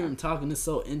 I hear Yeah. him talking. It's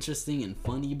so interesting and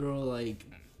funny, bro. Like,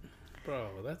 Bro,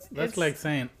 that's It's- like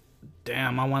saying,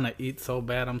 "Damn, I want to eat so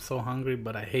bad. I'm so hungry,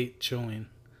 but I hate chewing."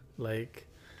 Like,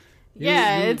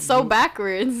 it's so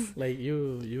backwards. Like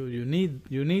you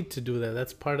need to do that.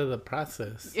 That's part of the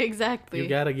process. Exactly. You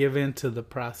gotta give in to the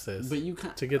process. but you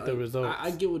kind to get the results.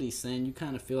 I get what he's saying. You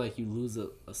kind of feel like you lose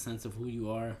a sense of who you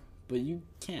are, but you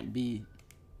can't be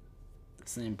the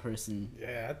same person.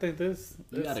 Yeah, I think this.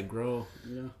 You gotta grow.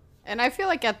 You know. And I feel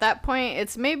like at that point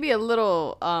it's maybe a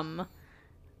little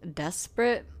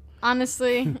desperate,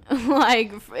 honestly.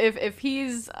 Like if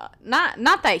he's not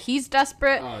that he's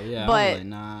desperate, Oh yeah. but I was like,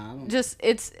 nah. I don't, just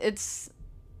it's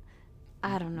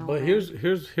I don't know. But man.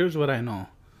 here's what I know.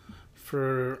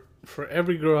 For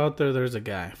every girl out there, there's a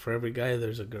guy. For every guy,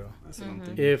 there's a girl. that's what I'm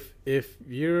thinking. If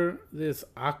you're this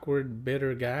awkward,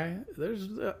 bitter guy, there's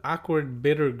an awkward,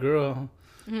 bitter girl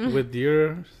with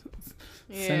your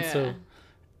sense of.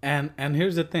 And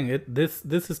here's the thing. This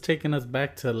is taking us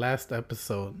back to last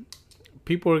episode.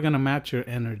 People are gonna match your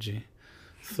energy,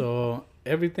 so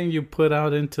everything you put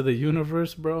out into the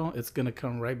universe, bro, it's gonna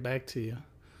come right back to you.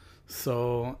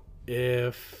 So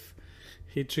if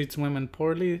he treats women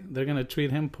poorly, they're gonna treat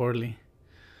him poorly.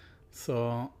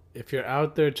 So if you're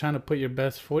out there trying to put your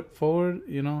best foot forward,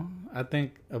 you know, I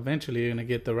think eventually you're gonna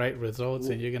get the right results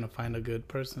and you're gonna find a good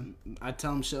person. I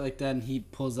tell him shit like that, and he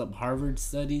pulls up Harvard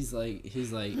studies. Like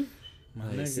he's like,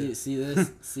 nigga. see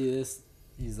this, see this.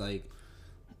 He's like,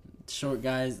 short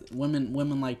guys,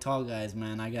 women like tall guys,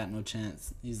 man. I got no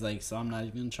chance. He's like, so I'm not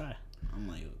even gonna try. I'm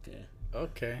like, okay.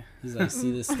 Okay. He's like,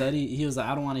 see this study. He was like,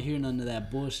 I don't want to hear none of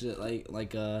that bullshit. Like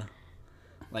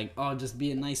oh, just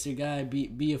be a nicer guy,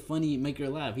 be a funny, make her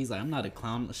laugh. He's like, I'm not a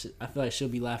clown. I feel like she'll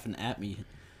be laughing at me.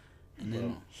 And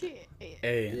then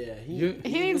Hey, yeah,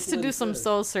 He needs to do some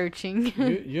soul searching.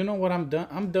 you know what I'm done.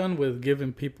 I'm done with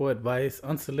giving people advice,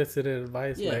 unsolicited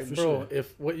advice. Yeah, like, for bro, sure.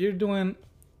 if what you're doing,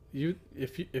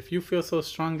 if you feel so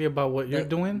strongly about what you're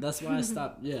doing, That's why I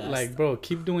stopped. Yeah, like, bro,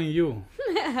 keep doing you.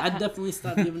 I definitely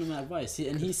stopped giving him advice.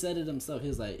 He said it himself. He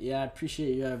was like, "Yeah, I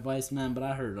appreciate your advice, man, but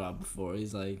I heard it all before."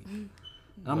 He's like,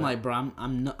 "I'm like, bro,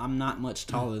 I'm not much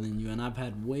taller than you, and I've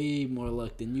had way more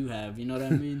luck than you have. You know what I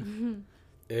mean?"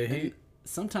 He,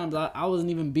 Sometimes I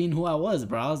wasn't even being who I was,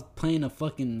 bro. I was playing a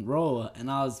fucking role, and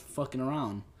I was fucking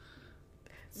around.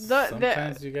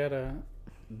 sometimes you gotta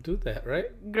do that,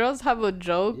 right? Girls have a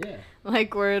joke, Yeah.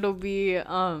 like where it'll be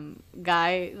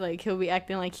guy, like he'll be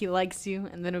acting like he likes you,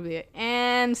 and then it'll be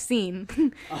and scene.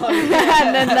 And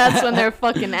then that's when they're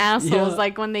fucking assholes, Yeah.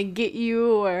 like when they get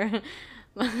you or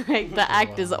like the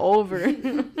act is over.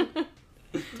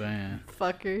 Damn.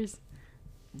 Fuckers.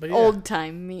 But yeah, Old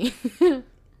time me.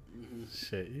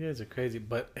 shit, you guys are crazy.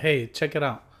 But hey, check it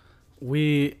out.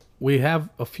 We have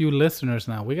a few listeners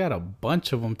now. We got a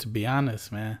bunch of them, to be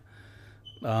honest, man.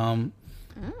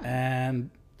 And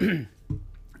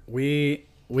we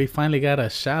finally got a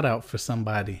shout out for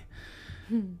somebody.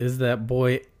 Is that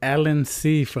boy Alan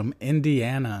C from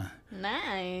Indiana?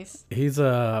 Nice. He's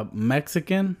a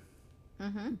Mexican.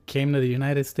 Came to the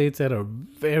United States at a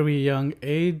very young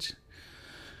age.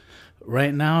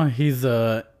 Right now, he's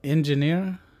a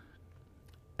engineer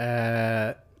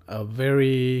at a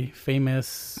very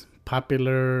famous,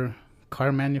 popular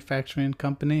car manufacturing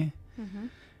company.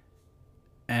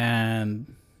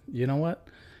 And you know what?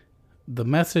 The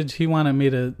message he wanted me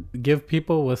to give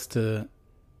people was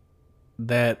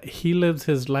that he lives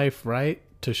his life right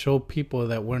to show people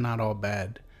that we're not all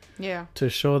bad. Yeah. To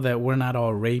show that we're not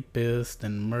all rapists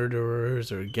and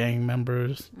murderers or gang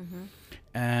members.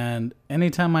 And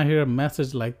anytime I hear a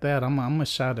message like that, I'm going to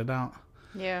shout it out.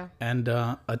 Yeah. And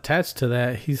attached to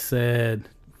that, he said,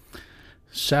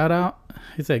 shout out.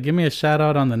 He said, give me a shout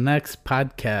out on the next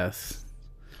podcast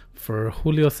for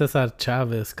Julio Cesar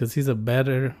Chavez because he's a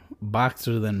better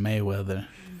boxer than Mayweather.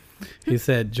 He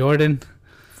said, Jordan.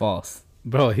 False.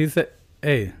 Bro, he said,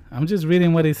 hey, I'm just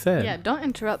reading what he said. Yeah, don't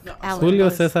interrupt Alex. Julio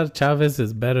Cesar Chavez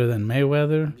is better than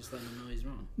Mayweather. Just letting him know he's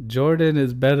wrong. Jordan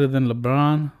is better than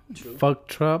LeBron. True. Fuck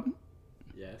Trump.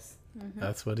 Yes.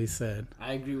 That's what he said.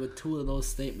 I agree with two of those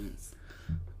statements.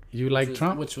 You like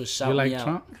Trump? Which was You shouting like me out.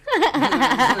 Trump?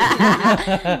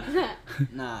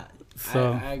 Nah.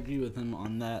 So- I agree with him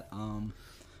on that.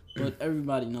 But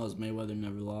everybody knows Mayweather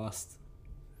never lost.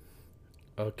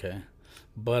 Okay.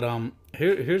 But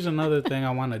here's another thing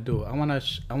I want to do. I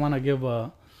want to give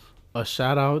a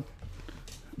shout out.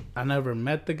 I never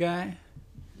met the guy,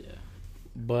 Yeah.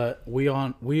 but we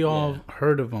all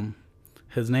heard of him.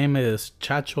 His name is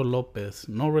Chacho Lopez.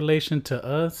 No relation to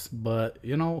us, but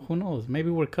you know, who knows? Maybe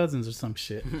we're cousins or some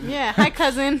shit. Yeah, hi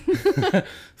cousin.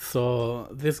 So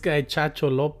this guy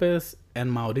Chacho Lopez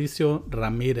and Mauricio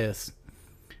Ramirez.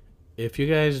 If you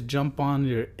guys jump on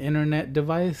your internet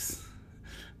device,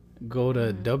 go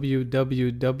to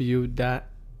www.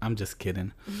 I'm just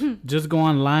kidding. Just go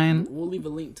online. We'll leave a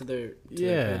link to their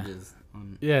Yeah. pages.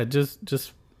 Yeah,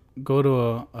 just go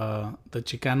to the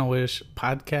Chicano-ish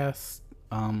podcast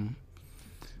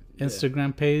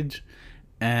Instagram page,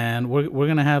 and we're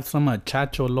gonna have some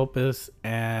Chacho Lopez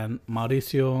and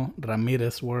Mauricio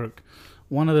Ramirez work.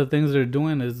 One of the things they're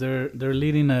doing is they're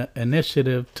leading an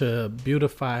initiative to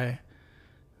beautify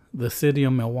the city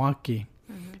of Milwaukee,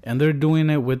 and they're doing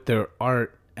it with their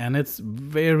art, and it's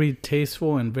very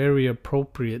tasteful and very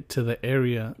appropriate to the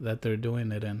area that they're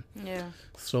doing it in. Yeah.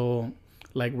 So,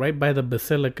 like right by the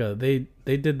basilica, they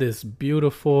did this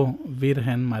beautiful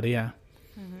Virgen Maria.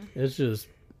 It's just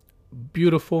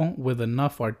beautiful with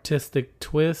enough artistic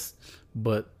twist,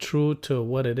 but true to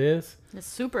what it is. It's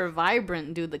super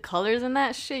vibrant, dude. The colors in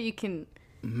that shit, you can.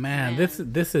 Man, this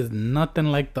is nothing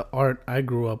like the art I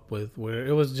grew up with, where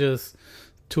it was just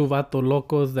two vato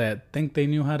locos that think they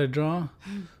knew how to draw,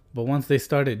 but once they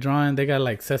started drawing, they got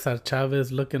like Cesar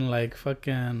Chavez looking like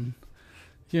fucking,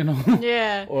 you know.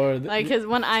 Yeah. Or Like his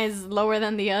one eye is lower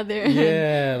than the other.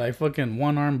 yeah, like fucking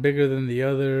one arm bigger than the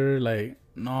other. Like,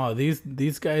 no,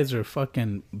 these guys are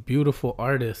fucking beautiful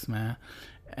artists, man.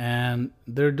 And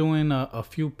they're doing a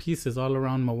few pieces all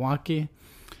around Milwaukee,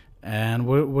 and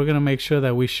we're gonna make sure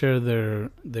that we share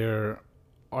their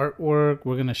artwork.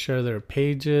 We're gonna share their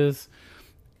pages,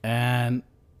 and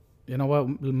you know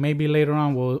what? Maybe later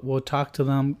on we'll talk to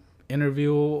them,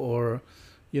 interview, or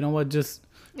you know what? Just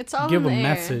It's all give in a the air.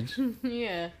 message.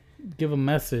 Yeah. Give a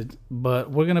message,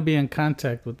 but we're gonna be in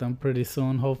contact with them pretty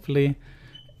soon, hopefully.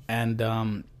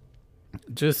 And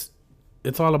just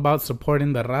it's all about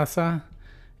supporting the raza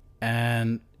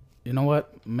and you know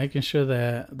what, making sure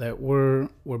that we're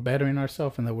bettering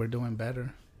ourselves and that we're doing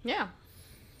better. Yeah,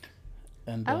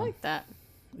 And I like that.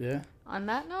 yeah, On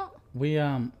that note, we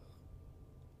and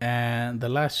the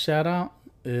last shout out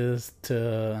is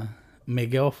to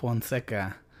Miguel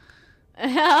Fonseca.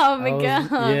 oh Miguel,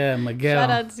 Yeah, Miguel. shout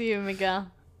out to you,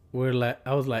 Miguel.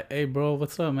 I was like, hey bro,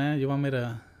 what's up, man? You want me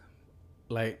to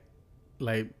like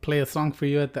play a song for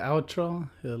you at the outro?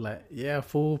 He was like, yeah,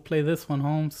 fool, play this one,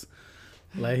 Holmes.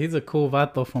 Like, he's a cool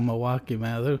vato from Milwaukee,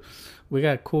 man. We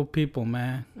got cool people,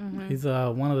 man. He's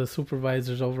one of the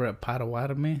supervisors over at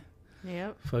Potawatomi.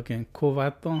 Yep. Fucking cool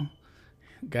vato.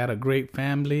 Got a great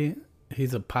family.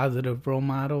 He's a positive role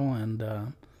model, and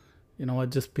you know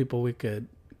what, just people we could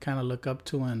kind of look up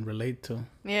to and relate to.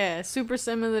 Yeah, super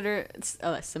similar.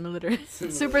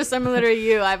 Super similar to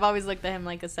you. I've always looked at him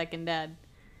like a second dad.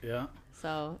 Yeah.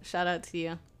 So shout out to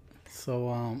you.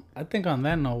 So I think on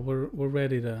that note, we're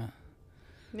ready to.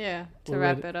 Yeah, to We're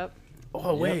wrap ready. it up.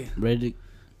 Oh wait. Ready?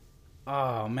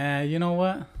 Oh man, you know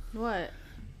what? What?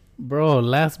 Bro,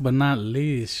 last but not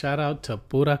least, shout out to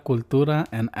Pura Cultura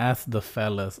and Ask the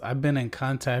Fellas. I've been in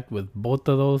contact with both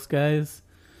of those guys,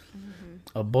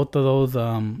 both of those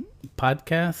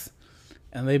podcasts,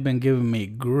 and they've been giving me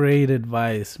great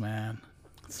advice, man.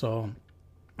 So,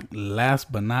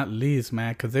 last but not least,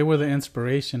 man, because they were the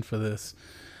inspiration for this.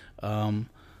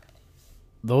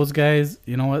 Those guys,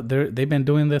 you know what? They've been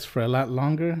doing this for a lot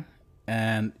longer,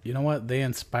 and you know what? They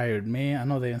inspired me. I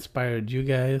know they inspired you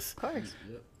guys. Of course.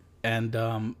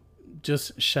 And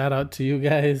just shout out to you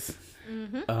guys.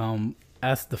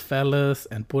 Ask the Fellas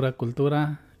and Pura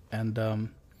Cultura.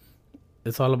 And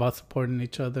it's all about supporting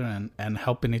each other and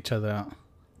helping each other out.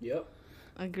 Yep.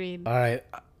 Agreed. All right.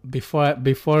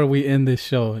 Before we end this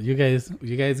show, you guys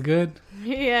good?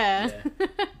 Yeah.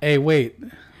 Hey, wait.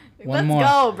 One Let's more.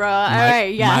 go, bro. All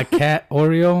right. Yeah. My cat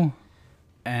Oreo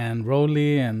and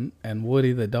Rolly and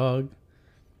Woody the dog.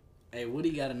 Hey,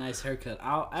 Woody got a nice haircut.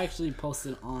 I'll actually post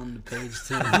it on the page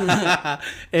too.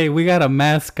 Hey, we got a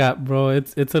mascot, bro.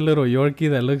 It's a little Yorkie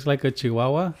that looks like a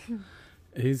Chihuahua.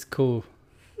 He's cool.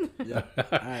 Yeah. All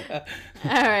right.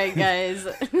 All right, guys.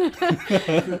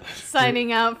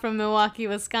 Signing out from Milwaukee,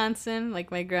 Wisconsin. Like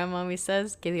my grandmommy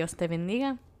says, que Dios te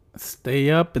bendiga.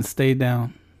 Stay up and stay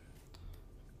down.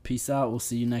 Peace out. We'll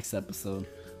see you next episode.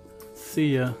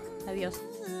 See ya. Adios.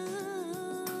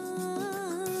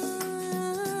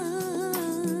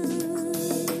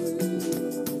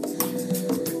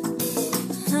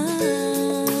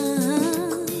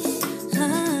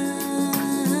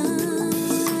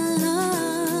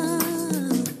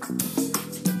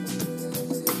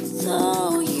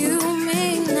 Though you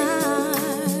may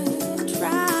not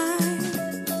drive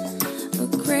a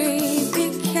great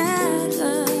big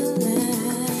Cadillac,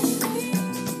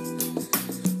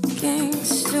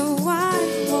 gangster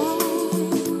white wall,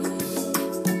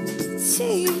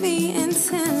 TV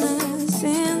antennas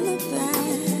in the back.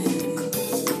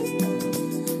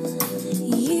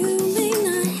 You may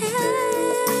not have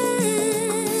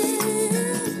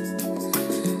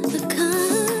a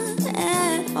car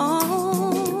at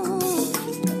all,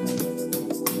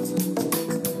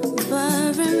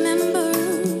 but remember,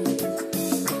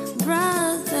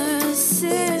 brothers,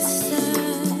 sisters,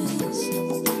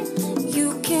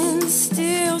 you can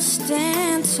still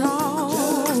stand tall.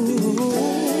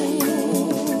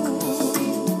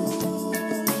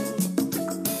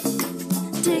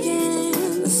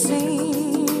 Digging the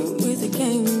same with a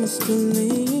gangster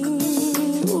lean.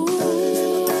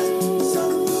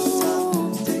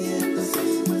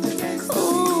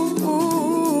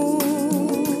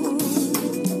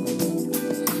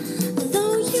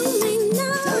 Though you may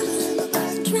not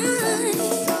drive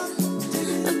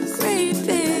a great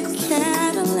big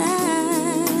Cadillac,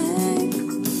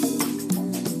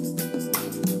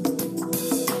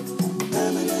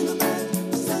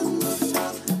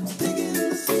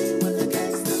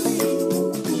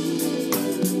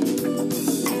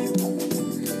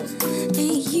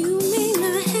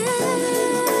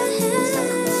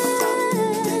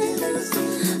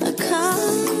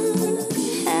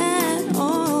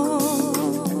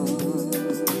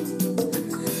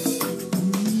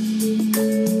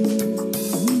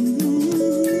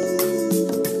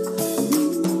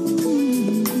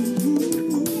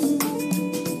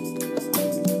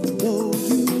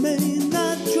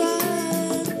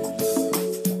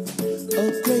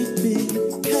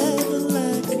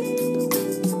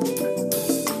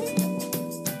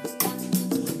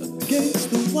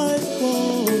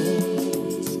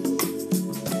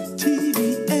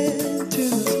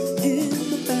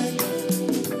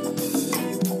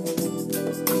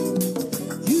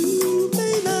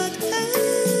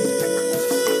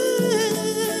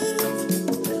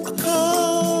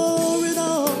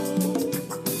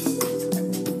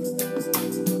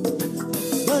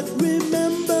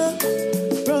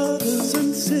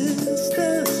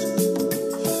 sisters,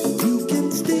 you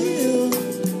can still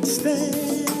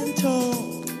stand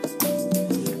tall.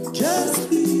 Just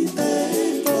be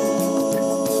thankful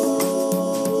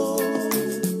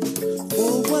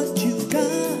for what you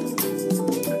got.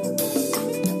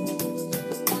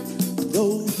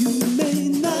 Though you may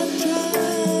not try,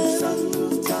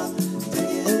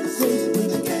 a great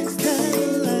big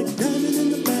Cadillac diamond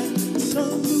in the back,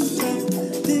 sun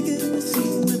rooftop, digging the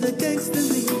sea with a gangster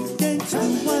lean, gangster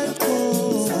white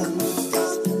wall,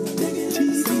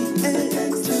 TV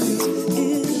and TV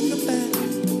in the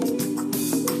back.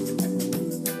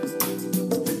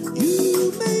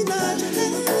 You may not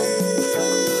have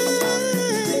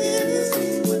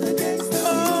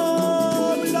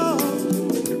all it all,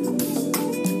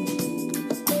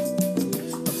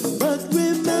 but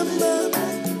remember,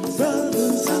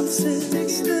 brothers and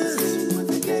sisters,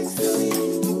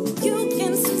 You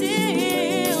can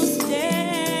still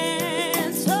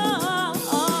stand tall.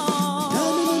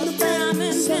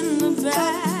 Diamonds in the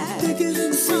back, digging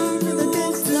in the sea with a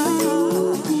gangster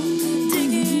lean.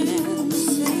 digging in the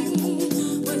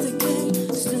sea with a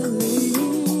gangster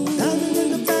lean. Diamond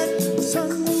in the back, sun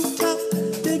rooftop,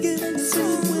 digging in the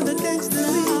sea with